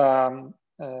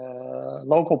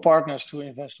local partners to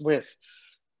invest with,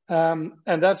 and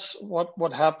that's what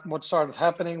started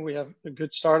happening. We have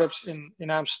good startups in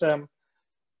Amsterdam.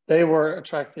 They were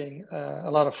attracting a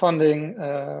lot of funding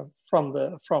from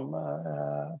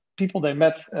people they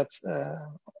met at,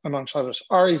 amongst others,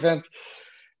 our event.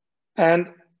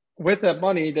 And with that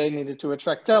money, they needed to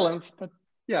attract talent. But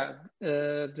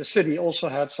the city also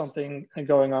had something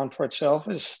going on for itself.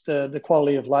 Is the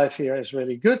quality of life here is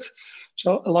really good.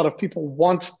 So a lot of people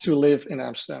want to live in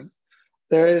Amsterdam.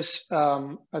 There is,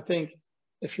 I think,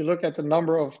 if you look at the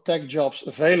number of tech jobs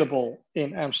available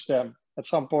in Amsterdam, at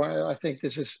some point, I think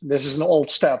this is an old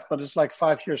stat, but it's like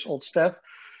 5 years old stat.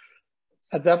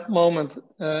 At that moment,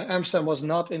 Amsterdam was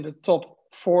not in the top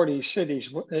 40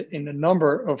 cities in the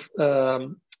number of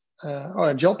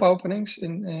job openings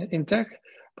in tech,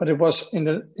 but it was in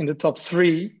the top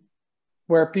 3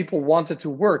 where people wanted to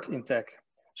work in tech.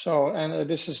 So, and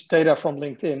this is data from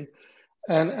LinkedIn,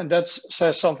 and that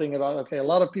says something about, okay, a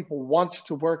lot of people want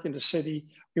to work in the city.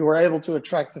 We were able to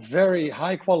attract a very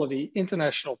high quality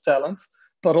international talent,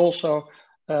 but also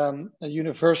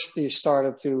universities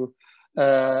started to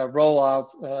roll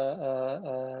out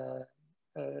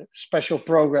special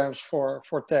programs for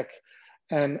tech,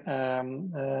 and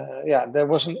there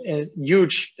was a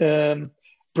huge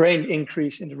brain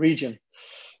increase in the region.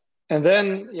 And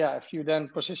then, if you then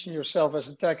position yourself as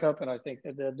a tech hub, and I think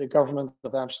that the government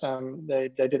of Amsterdam, they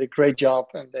did a great job,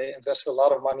 and they invested a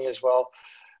lot of money as well.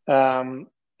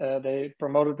 They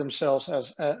promoted themselves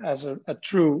as a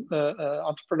true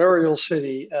entrepreneurial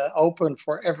city, open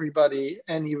for everybody,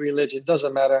 any religion,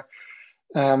 doesn't matter.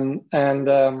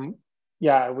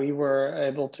 Yeah, we were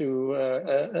able to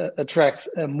attract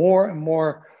more and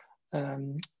more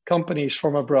companies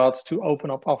from abroad to open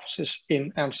up offices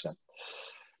in Amsterdam.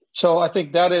 So I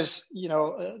think that is,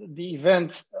 the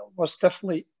event was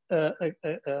definitely a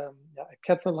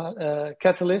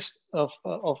catalyst of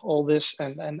all this,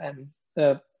 and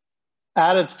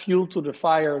added fuel to the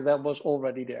fire that was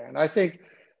already there. And I think,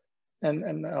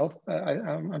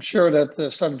 I'm sure that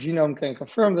Startup Genome can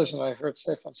confirm this, and I heard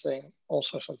Stefan saying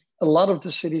also something. A lot of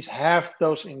the cities have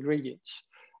those ingredients,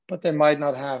 but they might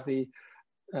not have the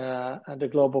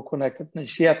global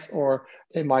connectedness yet, or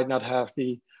they might not have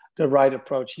the right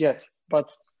approach yet.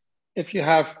 But if you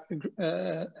have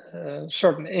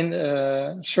certain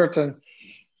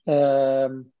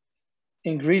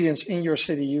ingredients in your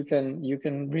city, you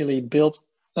can really build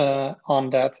on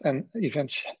that, and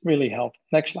events really help.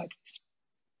 Next slide, please.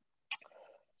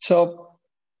 So,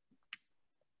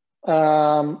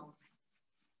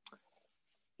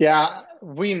 yeah,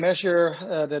 we measure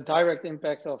the direct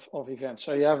impact of events.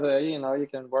 So you have you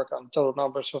can work on total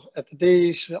numbers of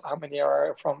attendees, how many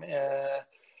are from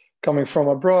coming from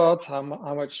abroad, how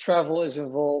much travel is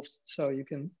involved. So you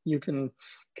can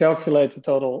calculate the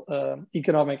total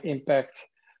economic impact,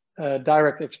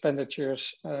 direct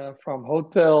expenditures from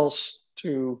hotels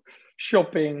to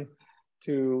shopping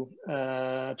to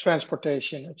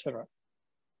transportation, etc.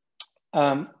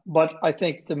 But I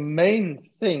think the main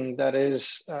thing that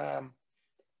is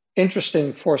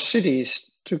interesting for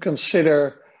cities to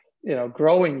consider,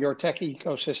 growing your tech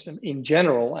ecosystem in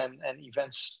general, and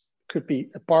events could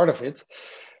be a part of it,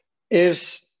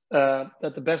 is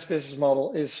that the best business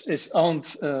model is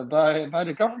owned by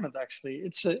the government. Actually,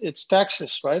 it's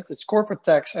taxes, right? It's corporate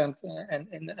tax and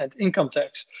income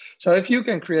tax. So if you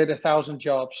can create 1,000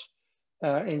 jobs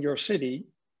in your city,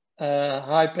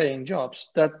 high-paying jobs,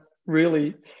 that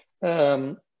really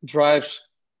drives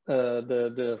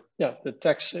the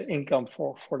tax income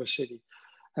for the city.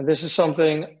 And this is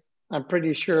something I'm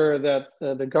pretty sure that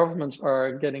the governments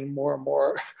are getting more and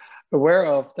more aware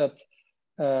of, that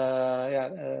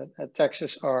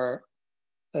taxes are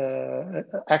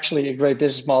actually a great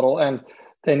business model, and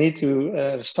they need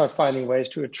to start finding ways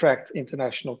to attract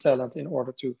international talent in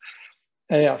order to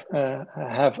have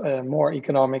a more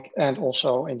economic and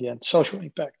also, in the end, social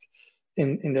impact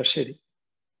in their city.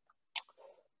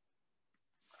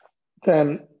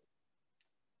 Then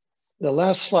the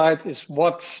last slide is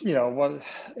what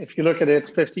if you look at it,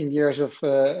 15 years of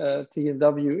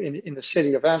TNW in the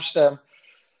city of Amsterdam.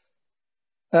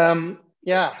 A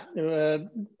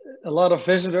lot of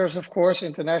visitors, of course,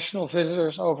 international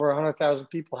visitors. Over 100,000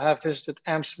 people have visited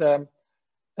Amsterdam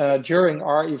during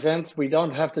our event. We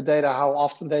don't have the data how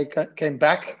often they came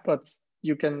back, but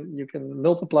you can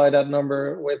multiply that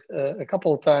number with a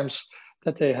couple of times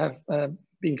that they have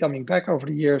been coming back over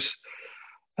the years.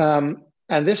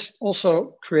 And this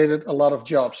also created a lot of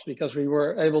jobs, because we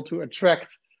were able to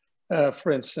attract,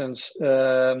 for instance,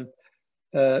 Uber,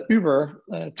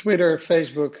 Twitter,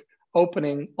 Facebook,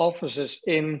 opening offices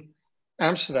in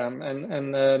Amsterdam.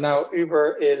 And now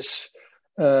Uber is,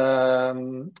 I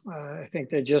think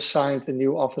they just signed a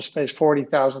new office space,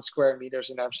 40,000 square meters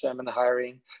in Amsterdam, and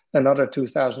hiring another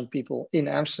 2,000 people in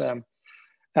Amsterdam.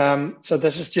 So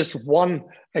this is just one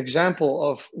example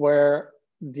of where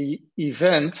the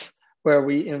event, where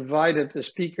we invited a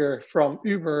speaker from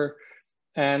Uber,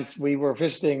 and we were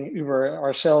visiting Uber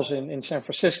ourselves in San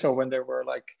Francisco when there were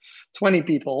like 20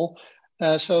 people.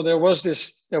 So there was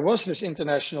this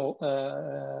international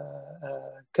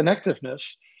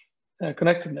connectedness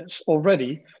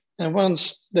already. And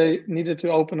once they needed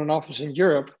to open an office in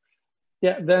Europe,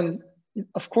 then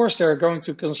of course they're going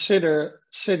to consider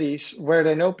cities where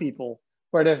they know people,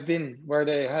 where they've been, where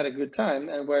they had a good time,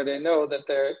 and where they know that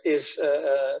there is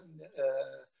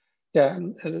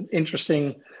an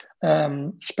interesting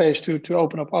space to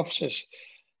open up offices.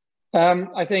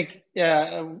 I think,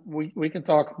 we can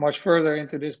talk much further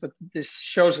into this, but this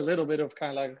shows a little bit of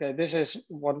kind of like, okay, this is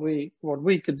what we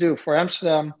could do for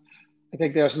Amsterdam. I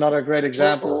think there's another great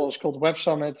example. It's called Web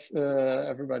Summit.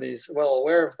 Everybody's well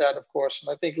aware of that, of course.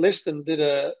 And I think Lisbon made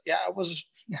a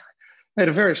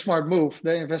very smart move.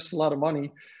 They invested a lot of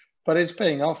money, but it's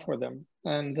paying off for them.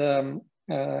 And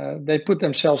they put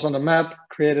themselves on the map,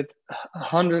 created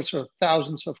hundreds or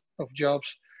thousands of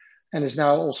jobs, and is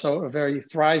now also a very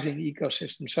thriving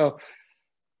ecosystem. So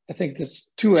I think there's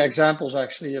two examples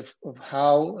actually of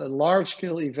how a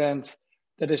large-scale event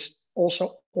that is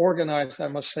also organized, I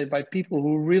must say, by people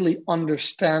who really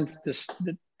understand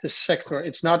the this sector.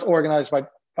 It's not organized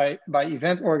by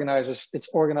event organizers. It's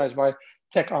organized by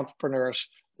tech entrepreneurs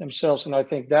themselves. And I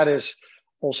think that is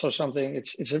also something,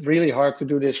 it's really hard to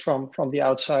do this from the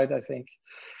outside, I think.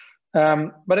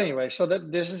 But anyway, so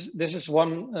that this is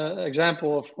one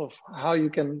example of how you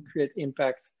can create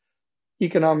impact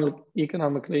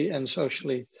economically and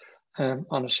socially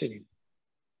on a city.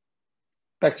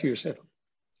 Back to you, Stefan.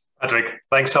 Patrick,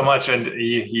 thanks so much. And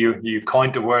you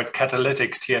coined the word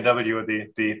catalytic, TNW,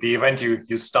 the event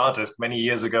you started many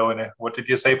years ago. And what did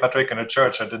you say, Patrick? In a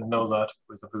church? I didn't know that,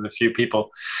 with a few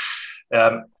people.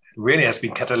 Really has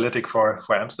been catalytic for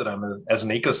Amsterdam as an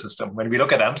ecosystem. When we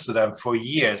look at Amsterdam, for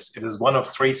years, it is one of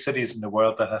 3 cities in the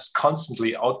world that has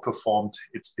constantly outperformed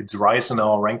its rise in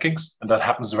our rankings. And that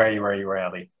happens very, very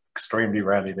rarely. Extremely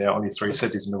rarely. There are only 3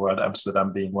 cities in the world,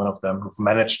 Amsterdam being one of them, who've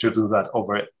managed to do that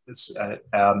over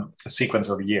a sequence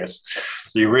of years.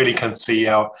 So you really can see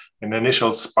how an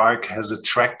initial spark has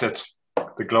attracted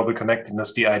the global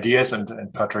connectedness, the ideas,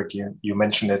 and Patrick, you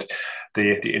mentioned it,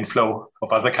 the inflow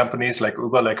of other companies like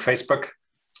Uber, like Facebook,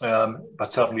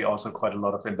 but certainly also quite a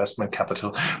lot of investment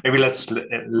capital. Maybe let's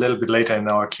a little bit later in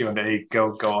our Q&A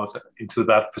go also into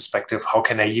that perspective. How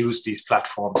can I use these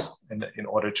platforms in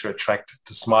order to attract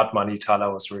the smart money?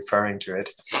 Tala was referring to it.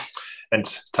 And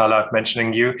Tala,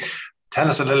 mentioning you, tell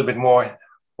us a little bit more.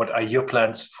 What are your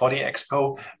plans for the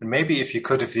Expo? And maybe if you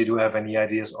do have any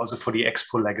ideas also for the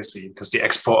Expo legacy, because the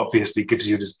Expo obviously gives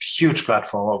you this huge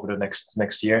platform over the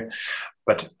next year.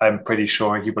 But I'm pretty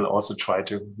sure you will also try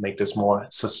to make this more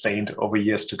sustained over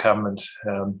years to come. And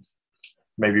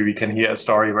maybe we can hear a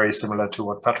story very similar to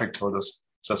what Patrick told us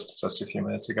just a few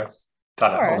minutes ago.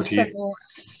 Tala, over to you.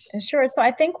 Sure. So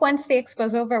I think once the Expo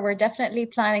is over, we're definitely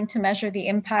planning to measure the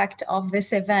impact of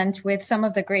this event with some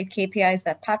of the great KPIs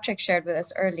that Patrick shared with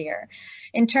us earlier.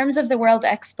 In terms of the World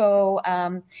Expo,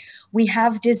 we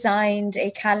have designed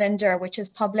a calendar which is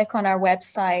public on our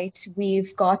website.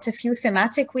 We've got a few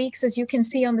thematic weeks, as you can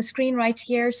see on the screen right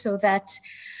here, so that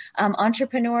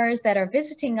entrepreneurs that are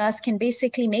visiting us can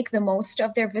basically make the most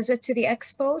of their visit to the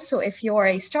Expo. So if you're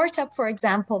a startup, for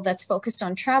example, that's focused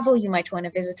on travel, you might want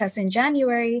to visit us in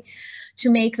January to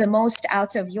make the most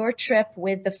out of your trip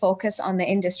with the focus on the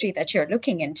industry that you're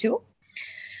looking into.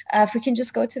 If we can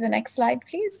just go to the next slide,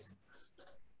 please.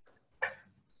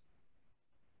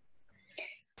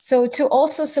 So to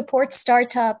also support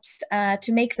startups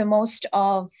to make the most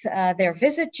of their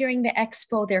visit during the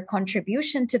Expo, their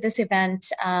contribution to this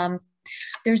event,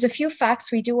 there's a few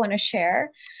facts we do want to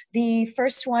share. The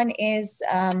first one is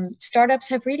startups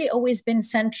have really always been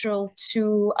central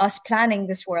to us planning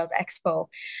this World Expo.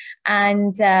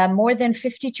 And more than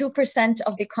 52%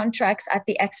 of the contracts at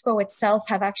the Expo itself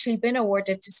have actually been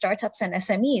awarded to startups and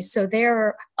SMEs. So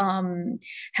they're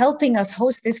helping us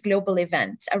host this global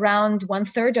event. Around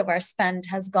 1/3 of our spend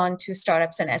has gone to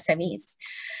startups and SMEs.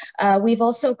 We've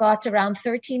also got around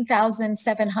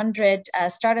 13,700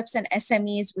 startups and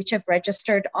SMEs which have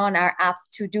registered on our app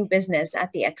to do business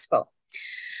at the Expo.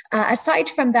 Aside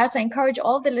from that, I encourage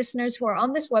all the listeners who are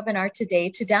on this webinar today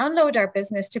to download our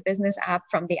business-to-business app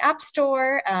from the App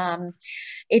Store.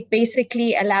 It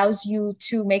basically allows you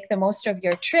to make the most of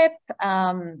your trip,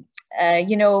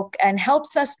 and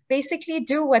helps us basically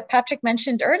do what Patrick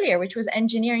mentioned earlier, which was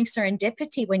engineering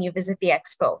serendipity when you visit the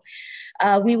Expo.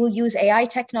 We will use AI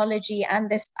technology and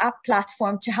this app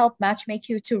platform to help matchmake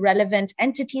you to relevant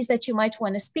entities that you might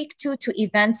want to speak to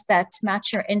events that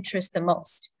match your interest the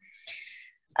most.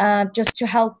 Just to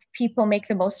help people make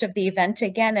the most of the event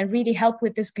again and really help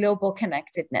with this global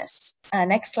connectedness.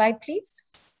 Next slide, please.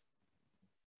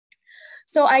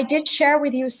 So I did share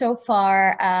with you so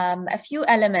far a few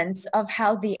elements of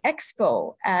how the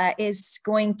Expo is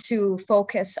going to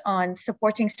focus on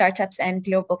supporting startups and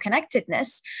global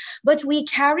connectedness, but we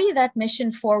carry that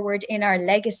mission forward in our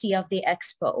legacy of the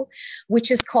Expo, which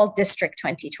is called District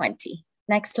 2020.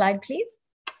 Next slide, please.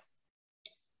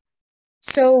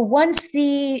 So once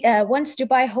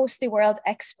Dubai hosts the World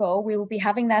Expo, we will be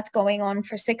having that going on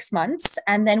for 6 months.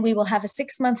 And then we will have a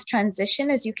 6-month transition,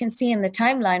 as you can see in the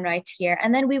timeline right here.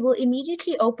 And then we will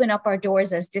immediately open up our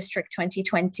doors as District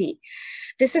 2020.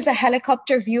 This is a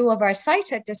helicopter view of our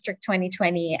site at District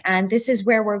 2020. And this is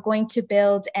where we're going to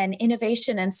build an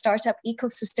innovation and startup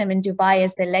ecosystem in Dubai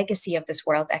as the legacy of this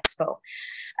World Expo.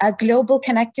 Global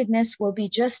connectedness will be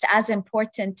just as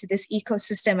important to this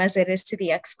ecosystem as it is to the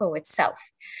Expo itself.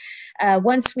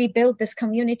 Once we build this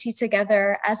community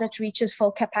together, as it reaches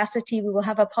full capacity, we will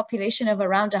have a population of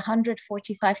around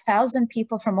 145,000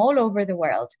 people from all over the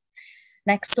world.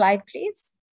 Next slide,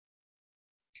 please.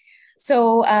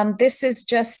 So this is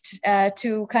just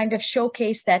to kind of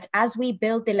showcase that as we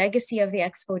build the legacy of the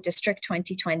Expo District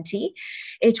 2020,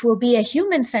 it will be a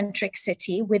human-centric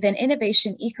city with an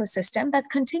innovation ecosystem that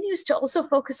continues to also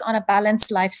focus on a balanced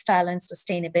lifestyle and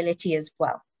sustainability as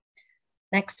well.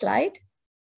 Next slide.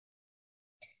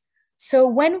 So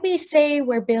when we say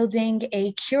we're building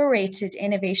a curated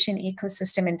innovation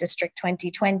ecosystem in District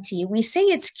 2020, we say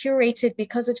it's curated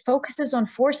because it focuses on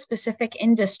 4 specific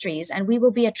industries, and we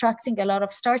will be attracting a lot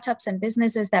of startups and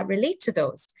businesses that relate to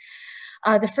those.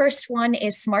 The first one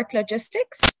is smart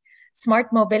logistics,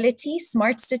 smart mobility,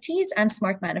 smart cities, and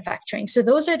smart manufacturing. So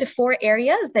those are the 4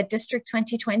 areas that District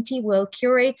 2020 will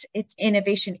curate its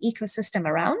innovation ecosystem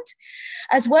around,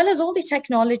 as well as all the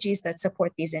technologies that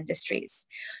support these industries.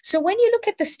 So when you look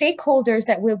at the stakeholders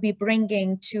that we'll be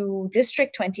bringing to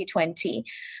District 2020,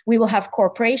 we will have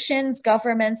corporations,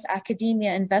 governments,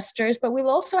 academia, investors, but we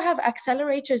will also have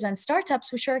accelerators and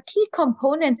startups, which are a key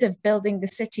component of building the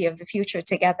city of the future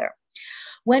together.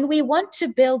 When we want to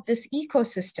build this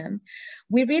ecosystem,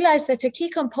 we realize that a key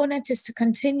component is to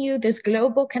continue this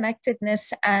global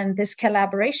connectedness and this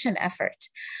collaboration effort.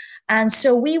 And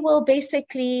so we will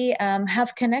basically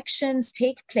have connections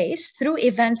take place through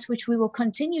events which we will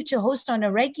continue to host on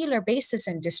a regular basis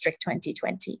in District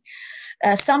 2020.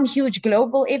 Some huge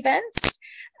global events,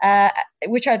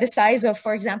 which are the size of,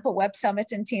 for example, Web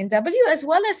Summit and TNW, as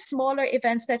well as smaller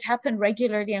events that happen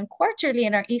regularly and quarterly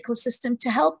in our ecosystem to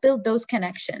help build those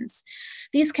connections.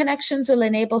 These connections will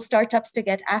enable startups to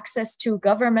get access to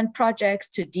government projects,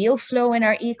 to deal flow in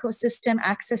our ecosystem,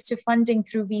 access to funding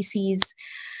through VCs.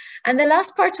 And the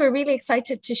last part we're really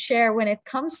excited to share when it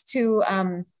comes to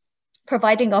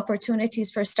providing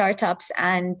opportunities for startups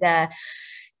and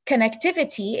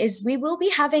connectivity is we will be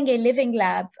having a living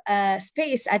lab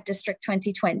space at District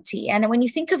 2020. And when you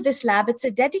think of this lab, it's a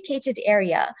dedicated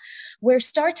area where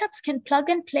startups can plug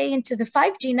and play into the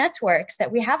 5G networks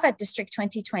that we have at District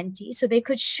 2020. So they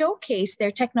could showcase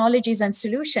their technologies and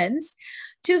solutions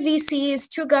to VCs,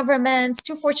 to governments,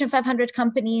 to Fortune 500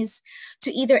 companies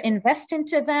to either invest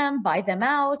into them, buy them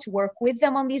out, work with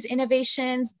them on these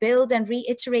innovations, build and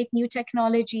reiterate new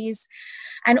technologies.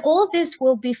 And all this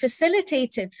will be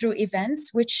facilitated through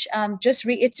events, which just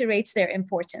reiterates their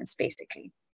importance,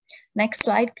 basically. Next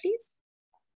slide, please.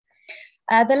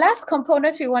 The last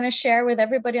component we want to share with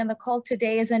everybody on the call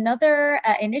today is another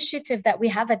initiative that we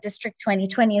have at District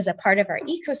 2020 as a part of our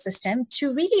ecosystem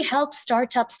to really help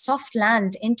startups soft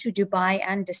land into Dubai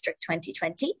and District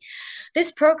 2020. This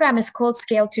program is called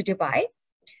Scale to Dubai.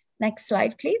 Next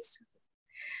slide, please.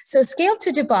 So Scale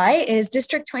to Dubai is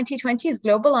District 2020's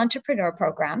global entrepreneur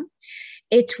program.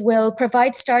 It will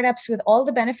provide startups with all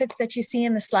the benefits that you see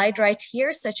in the slide right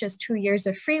here, such as 2 years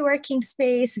of free working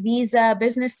space, visa,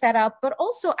 business setup, but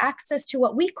also access to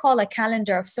what we call a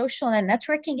calendar of social and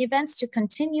networking events to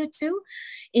continue to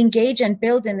engage and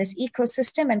build in this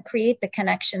ecosystem and create the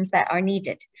connections that are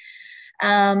needed.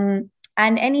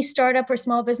 And any startup or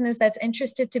small business that's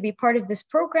interested to be part of this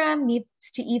program needs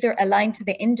to either align to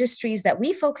the industries that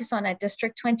we focus on at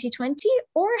District 2020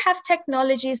 or have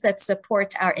technologies that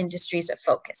support our industries of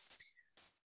focus.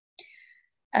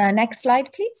 Next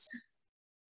slide, please.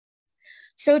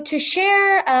 So to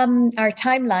share our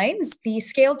timelines, the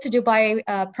Scale to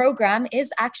Dubai program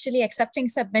is actually accepting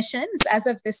submissions as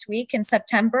of this week in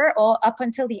September or up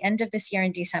until the end of this year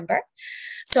in December.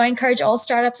 So I encourage all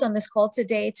startups on this call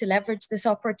today to leverage this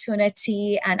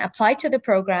opportunity and apply to the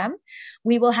program.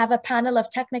 We will have a panel of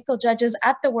technical judges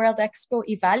at the World Expo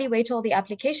evaluate all the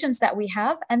applications that we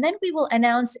have, and then we will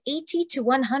announce 80 to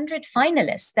 100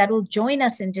 finalists that will join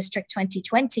us in District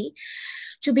 2020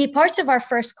 to be part of our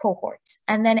first cohort.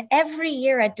 And then every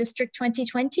year at District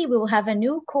 2020, we will have a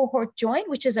new cohort join,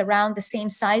 which is around the same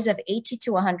size of 80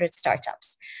 to 100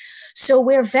 startups. So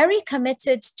we're very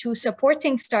committed to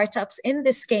supporting startups in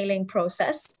the scaling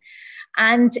process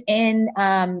and in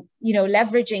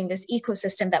leveraging this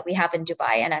ecosystem that we have in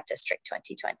Dubai and at District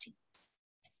 2020.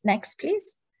 Next,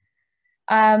 please.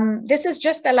 This is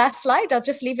just the last slide. I'll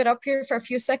just leave it up here for a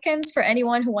few seconds for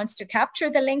anyone who wants to capture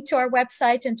the link to our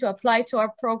website and to apply to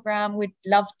our program. We'd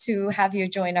love to have you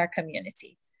join our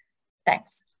community.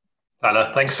 Thanks.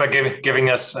 Tala, thanks for giving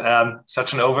us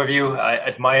such an overview. I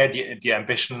admire the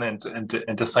ambition and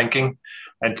the thinking,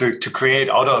 and to create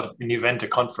out of an event, a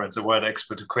conference, a World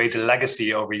Expo, to create a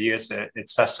legacy over years.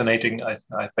 It's fascinating.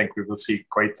 I think we will see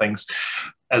great things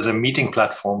as a meeting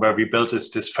platform where we build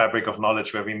this fabric of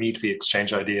knowledge, where we meet, we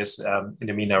exchange ideas in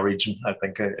the MENA region. I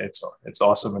think it's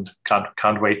awesome and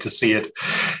can't wait to see it.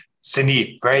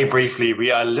 Cindy, very briefly,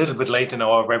 we are a little bit late in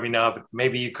our webinar, but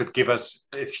maybe you could give us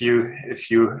a few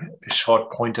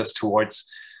short pointers towards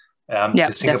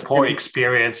The Singapore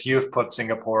experience, you've put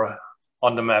Singapore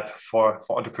on the map for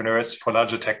entrepreneurs, for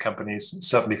larger tech companies,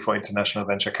 certainly for international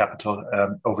venture capital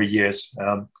over years.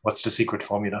 What's the secret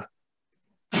formula?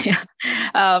 Yeah,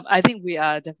 I think we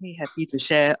are definitely happy to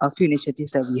share a few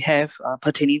initiatives that we have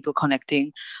pertaining to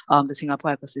connecting the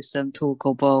Singapore ecosystem to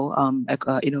global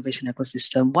innovation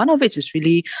ecosystem. One of which is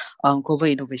really Global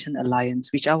Innovation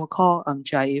Alliance, which I will call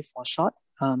GIA for short.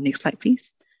 Next slide,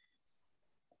 please.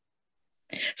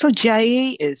 So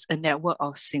GIA is a network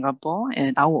of Singapore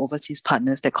and our overseas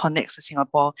partners that connects the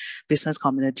Singapore business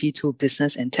community to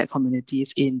business and tech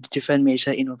communities in different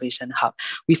major innovation hubs.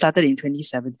 We started in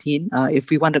 2017. If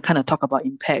we want to kind of talk about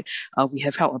impact, we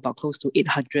have helped about close to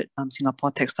 800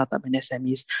 Singapore tech startup and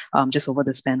SMEs just over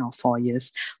the span of 4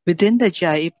 years. Within the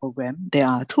GIA program, there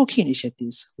are two key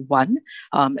initiatives. One,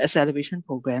 acceleration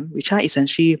program, which are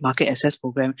essentially market access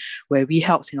program, where we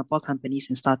help Singapore companies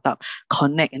and startups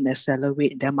connect and accelerate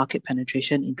their market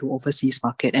penetration into overseas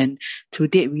market. And to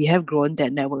date, we have grown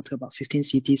that network to about 15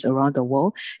 cities around the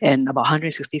world, and about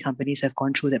 160 companies have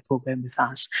gone through that program with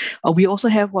us. We also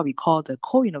have what we call the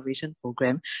co-innovation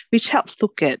program, which helps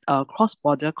look at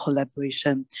cross-border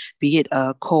collaboration, be it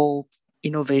a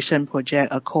innovation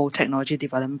project, a co-technology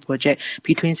development project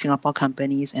between Singapore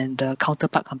companies and the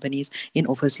counterpart companies in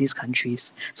overseas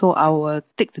countries. So I will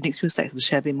take the next few slides to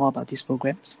share a bit more about these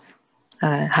programs.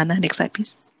 Hannah, next slide,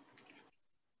 please.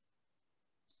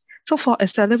 So for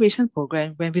acceleration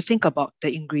program, when we think about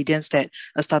the ingredients that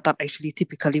a startup actually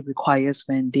typically requires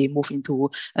when they move into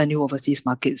a new overseas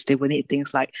markets, they will need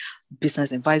things like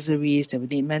business advisories, they will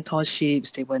need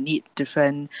mentorships, they will need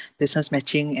different business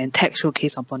matching and tech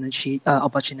showcase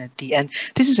opportunity. And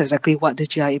this is exactly what the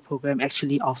GIA program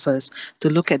actually offers, to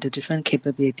look at the different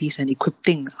capabilities and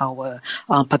equipping our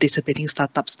participating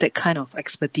startups that kind of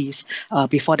expertise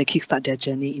before they kickstart their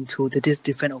journey into these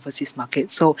different overseas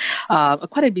markets. So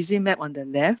quite a busy map on the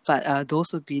left, but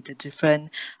those would be the different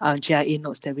GIA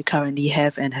nodes that we currently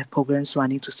have and have programs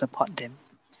running to support them.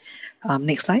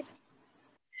 Next slide.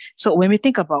 So when we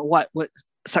think about what would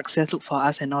success look for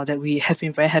us and all that, we have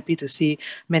been very happy to see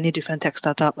many different tech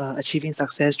startups achieving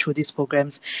success through these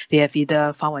programs. They have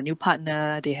either found a new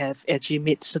partner, they have actually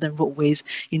made certain roadways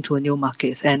into a new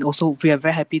market. And also we are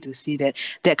very happy to see that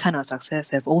that kind of success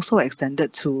have also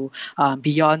extended to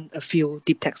beyond a few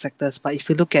deep tech sectors. But if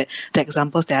you look at the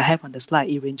examples that I have on the slide,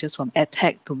 it ranges from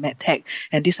edtech to medtech.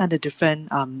 And these are the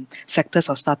different sectors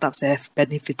of startups that have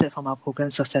benefited from our program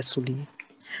successfully.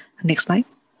 Next slide.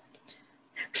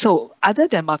 So other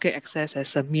than market access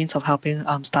as a means of helping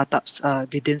startups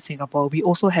within Singapore, we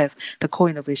also have the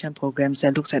co-innovation programs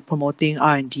that looks at promoting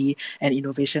R&D and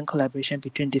innovation collaboration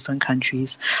between different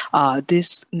countries.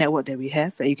 This network that we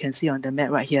have, that you can see on the map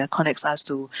right here, connects us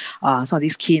to some of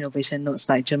these key innovation nodes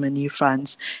like Germany,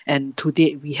 France, and to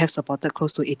date, we have supported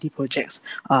close to 80 projects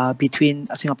between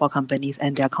Singapore companies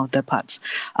and their counterparts.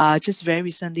 Just very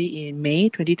recently in May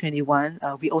 2021,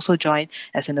 we also joined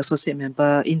as an associate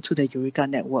member into the Eureka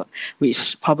Network,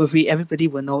 which probably everybody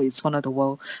will know it's one of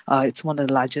the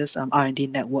largest R&D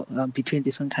network between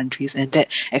different countries, and that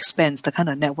expands the kind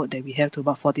of network that we have to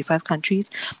about 45 countries.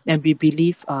 And we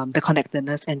believe the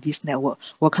connectedness and this network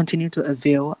will continue to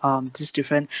avail these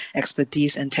different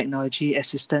expertise and technology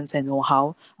assistance and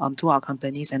know-how to our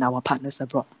companies and our partners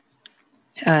abroad.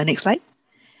 Next slide.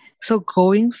 So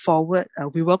going forward,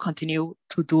 we will continue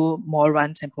to do more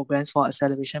runs and programs for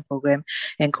acceleration program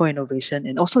and co-innovation,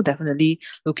 and also definitely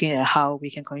looking at how we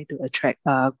can continue to attract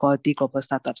quality global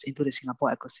startups into the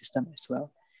Singapore ecosystem as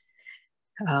well.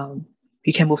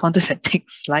 We can move on to the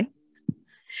next slide.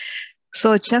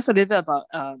 So just a little bit about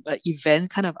an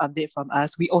event kind of update from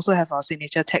us. We also have our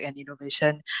signature tech and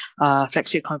innovation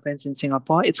flagship conference in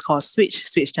Singapore. It's called SWITCH.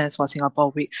 SWITCH stands for Singapore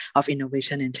Week of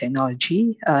Innovation and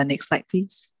Technology. Next slide,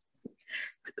 please.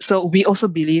 So we also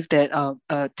believe that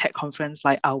a tech conference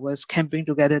like ours can bring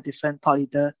together different thought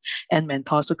leaders and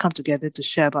mentors to come together to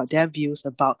share about their views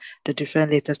about the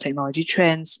different latest technology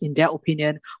trends. In their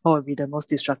opinion, what will be the most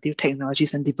disruptive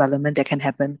technologies and development that can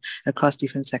happen across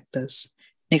different sectors.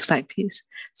 Next slide, please.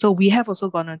 So we have also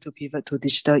gone on to pivot to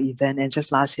digital event, and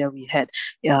just last year we had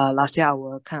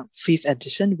our kind of fourth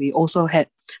edition. We also had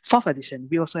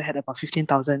about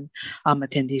 15,000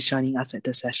 attendees joining us at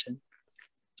the session.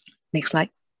 Next slide.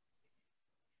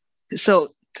 So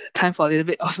time for a little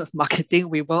bit of marketing.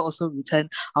 We will also return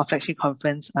our flagship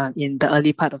conference in the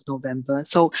early part of November.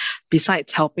 So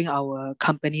besides helping our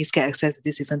companies get access to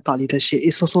this different thought leadership,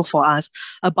 it's also for us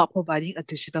about providing a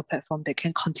digital platform that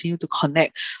can continue to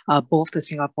connect both the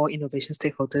Singapore innovation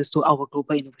stakeholders to our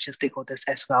global innovation stakeholders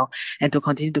as well, and to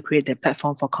continue to create that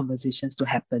platform for conversations to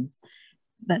happen.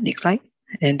 Next slide.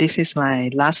 And this is my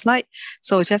last slide.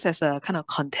 So just as a kind of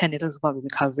content, this is what we'll be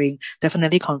covering.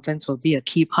 Definitely conference will be a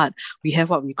key part. We have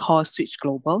what we call Switch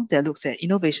Global that looks at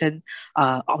innovation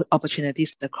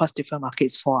opportunities across different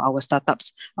markets for our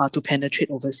startups to penetrate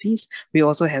overseas. We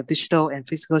also have digital and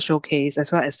physical showcase,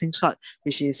 as well as Slingshot,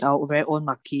 which is our very own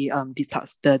marquee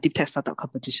the Deep Tech Startup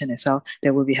competition as well,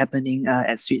 that will be happening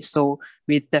at Switch. So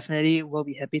we definitely will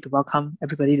be happy to welcome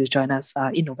everybody to join us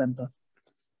in November.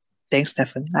 Thanks,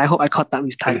 Stefan. I hope I caught up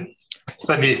with time.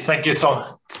 Thank you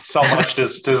so much.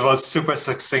 This was super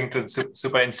succinct and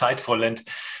super insightful. And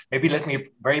maybe let me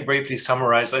very briefly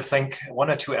summarize. I think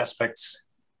one or two aspects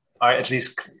are at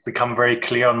least become very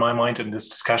clear on my mind in this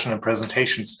discussion and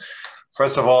presentations.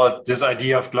 First of all, this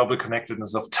idea of global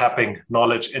connectedness, of tapping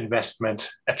knowledge, investment,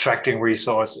 attracting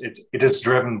resource, it is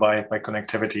driven by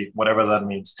connectivity, whatever that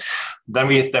means. Then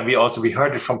we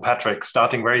heard it from Patrick,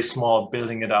 starting very small,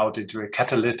 building it out into a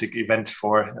catalytic event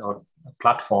for a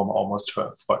platform almost for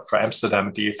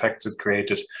Amsterdam, the effects it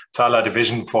created. Tala, the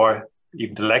vision for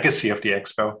even the legacy of the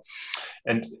Expo.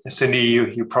 And Cindy,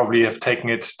 you probably have taken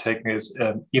it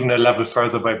even a level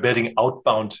further by building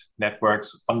outbound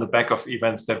networks on the back of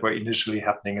events that were initially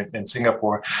happening in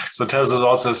Singapore. So it tells us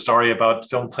also a story about,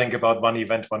 don't think about one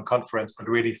event, one conference, but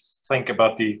really think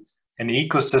about an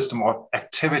ecosystem of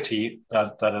activity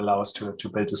that allows to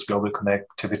build this global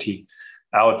connectivity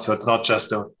out. So it's not just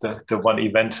the one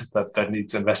event that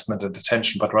needs investment and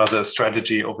attention, but rather a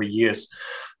strategy over years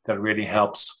that really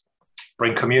helps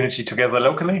bring community together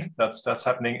locally. That's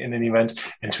happening in an event,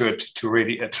 and to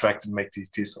really attract and make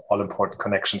these all important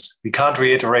connections. We can't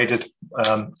reiterate it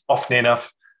often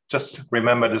enough. Just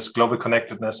remember this global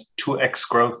connectedness, 2x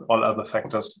growth, all other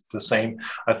factors the same.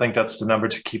 I think that's the number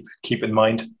to keep in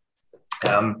mind.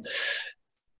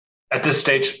 At this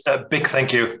stage, a big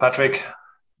thank you, Patrick,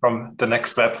 from the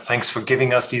Next Web. Thanks for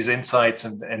giving us these insights,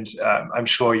 and I'm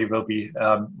sure you will be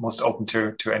most open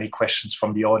to any questions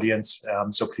from the audience.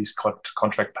 So please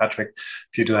contact Patrick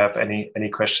if you do have any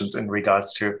questions in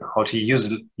regards to how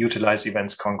to utilize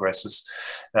events, congresses,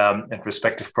 and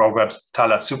respective programs.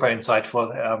 Tala, super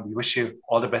insightful. We wish you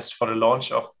all the best for the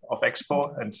launch of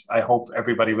Expo, and I hope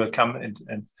everybody will come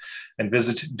and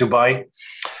visit Dubai.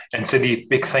 And Cindy,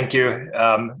 big thank you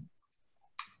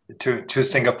to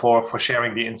Singapore for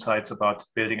sharing the insights about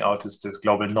building out this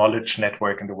global knowledge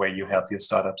network and the way you help your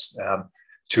startups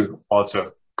to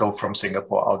also go from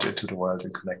Singapore out into the world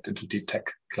and connect into deep tech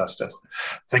clusters.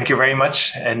 Thank you very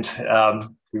much. And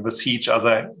we will see each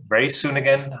other very soon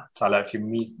again. Tala, if you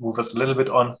move us a little bit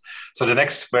on. So the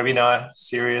next webinar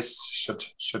series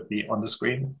should be on the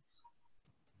screen.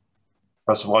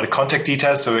 First of all, the contact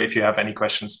details. So if you have any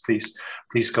questions,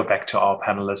 please go back to our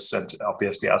panelists and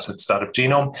obviously us at Startup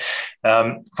Genome.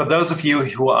 For those of you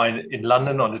who are in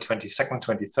London on the 22nd,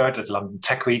 23rd at London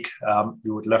Tech Week, we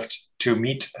would love to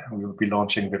meet. We will be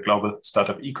launching the Global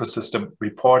Startup Ecosystem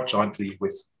Report jointly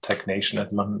with Tech Nation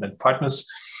at London and Partners.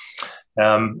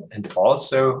 And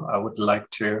also, I would like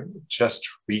to just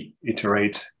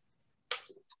reiterate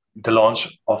the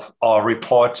launch of our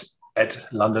report at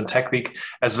London Tech Week,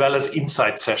 as well as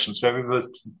insight sessions where we will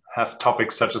have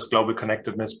topics such as global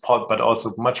connectedness, but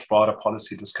also much broader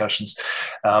policy discussions.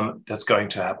 That's going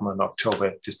to happen on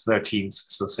October 13th.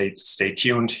 So stay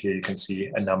tuned. Here you can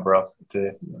see a number of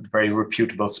the very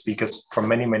reputable speakers from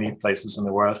many, many places in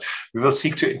the world. We will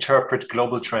seek to interpret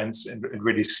global trends and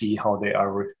really see how they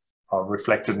are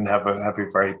reflected and have a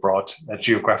very broad,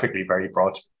 geographically very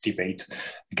broad debate.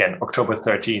 Again, October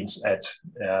 13th at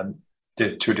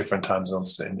the 2 different time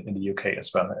zones in the UK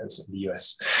as well as in the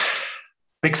US.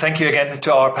 Big thank you again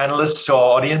to our panelists, to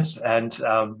our audience, and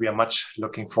we are much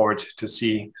looking forward to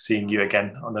seeing you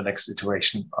again on the next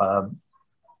iteration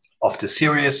of the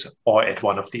series or at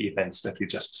one of the events that we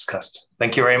just discussed.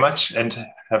 Thank you very much and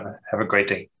have a great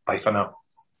day. Bye for now.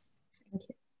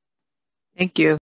 Thank you.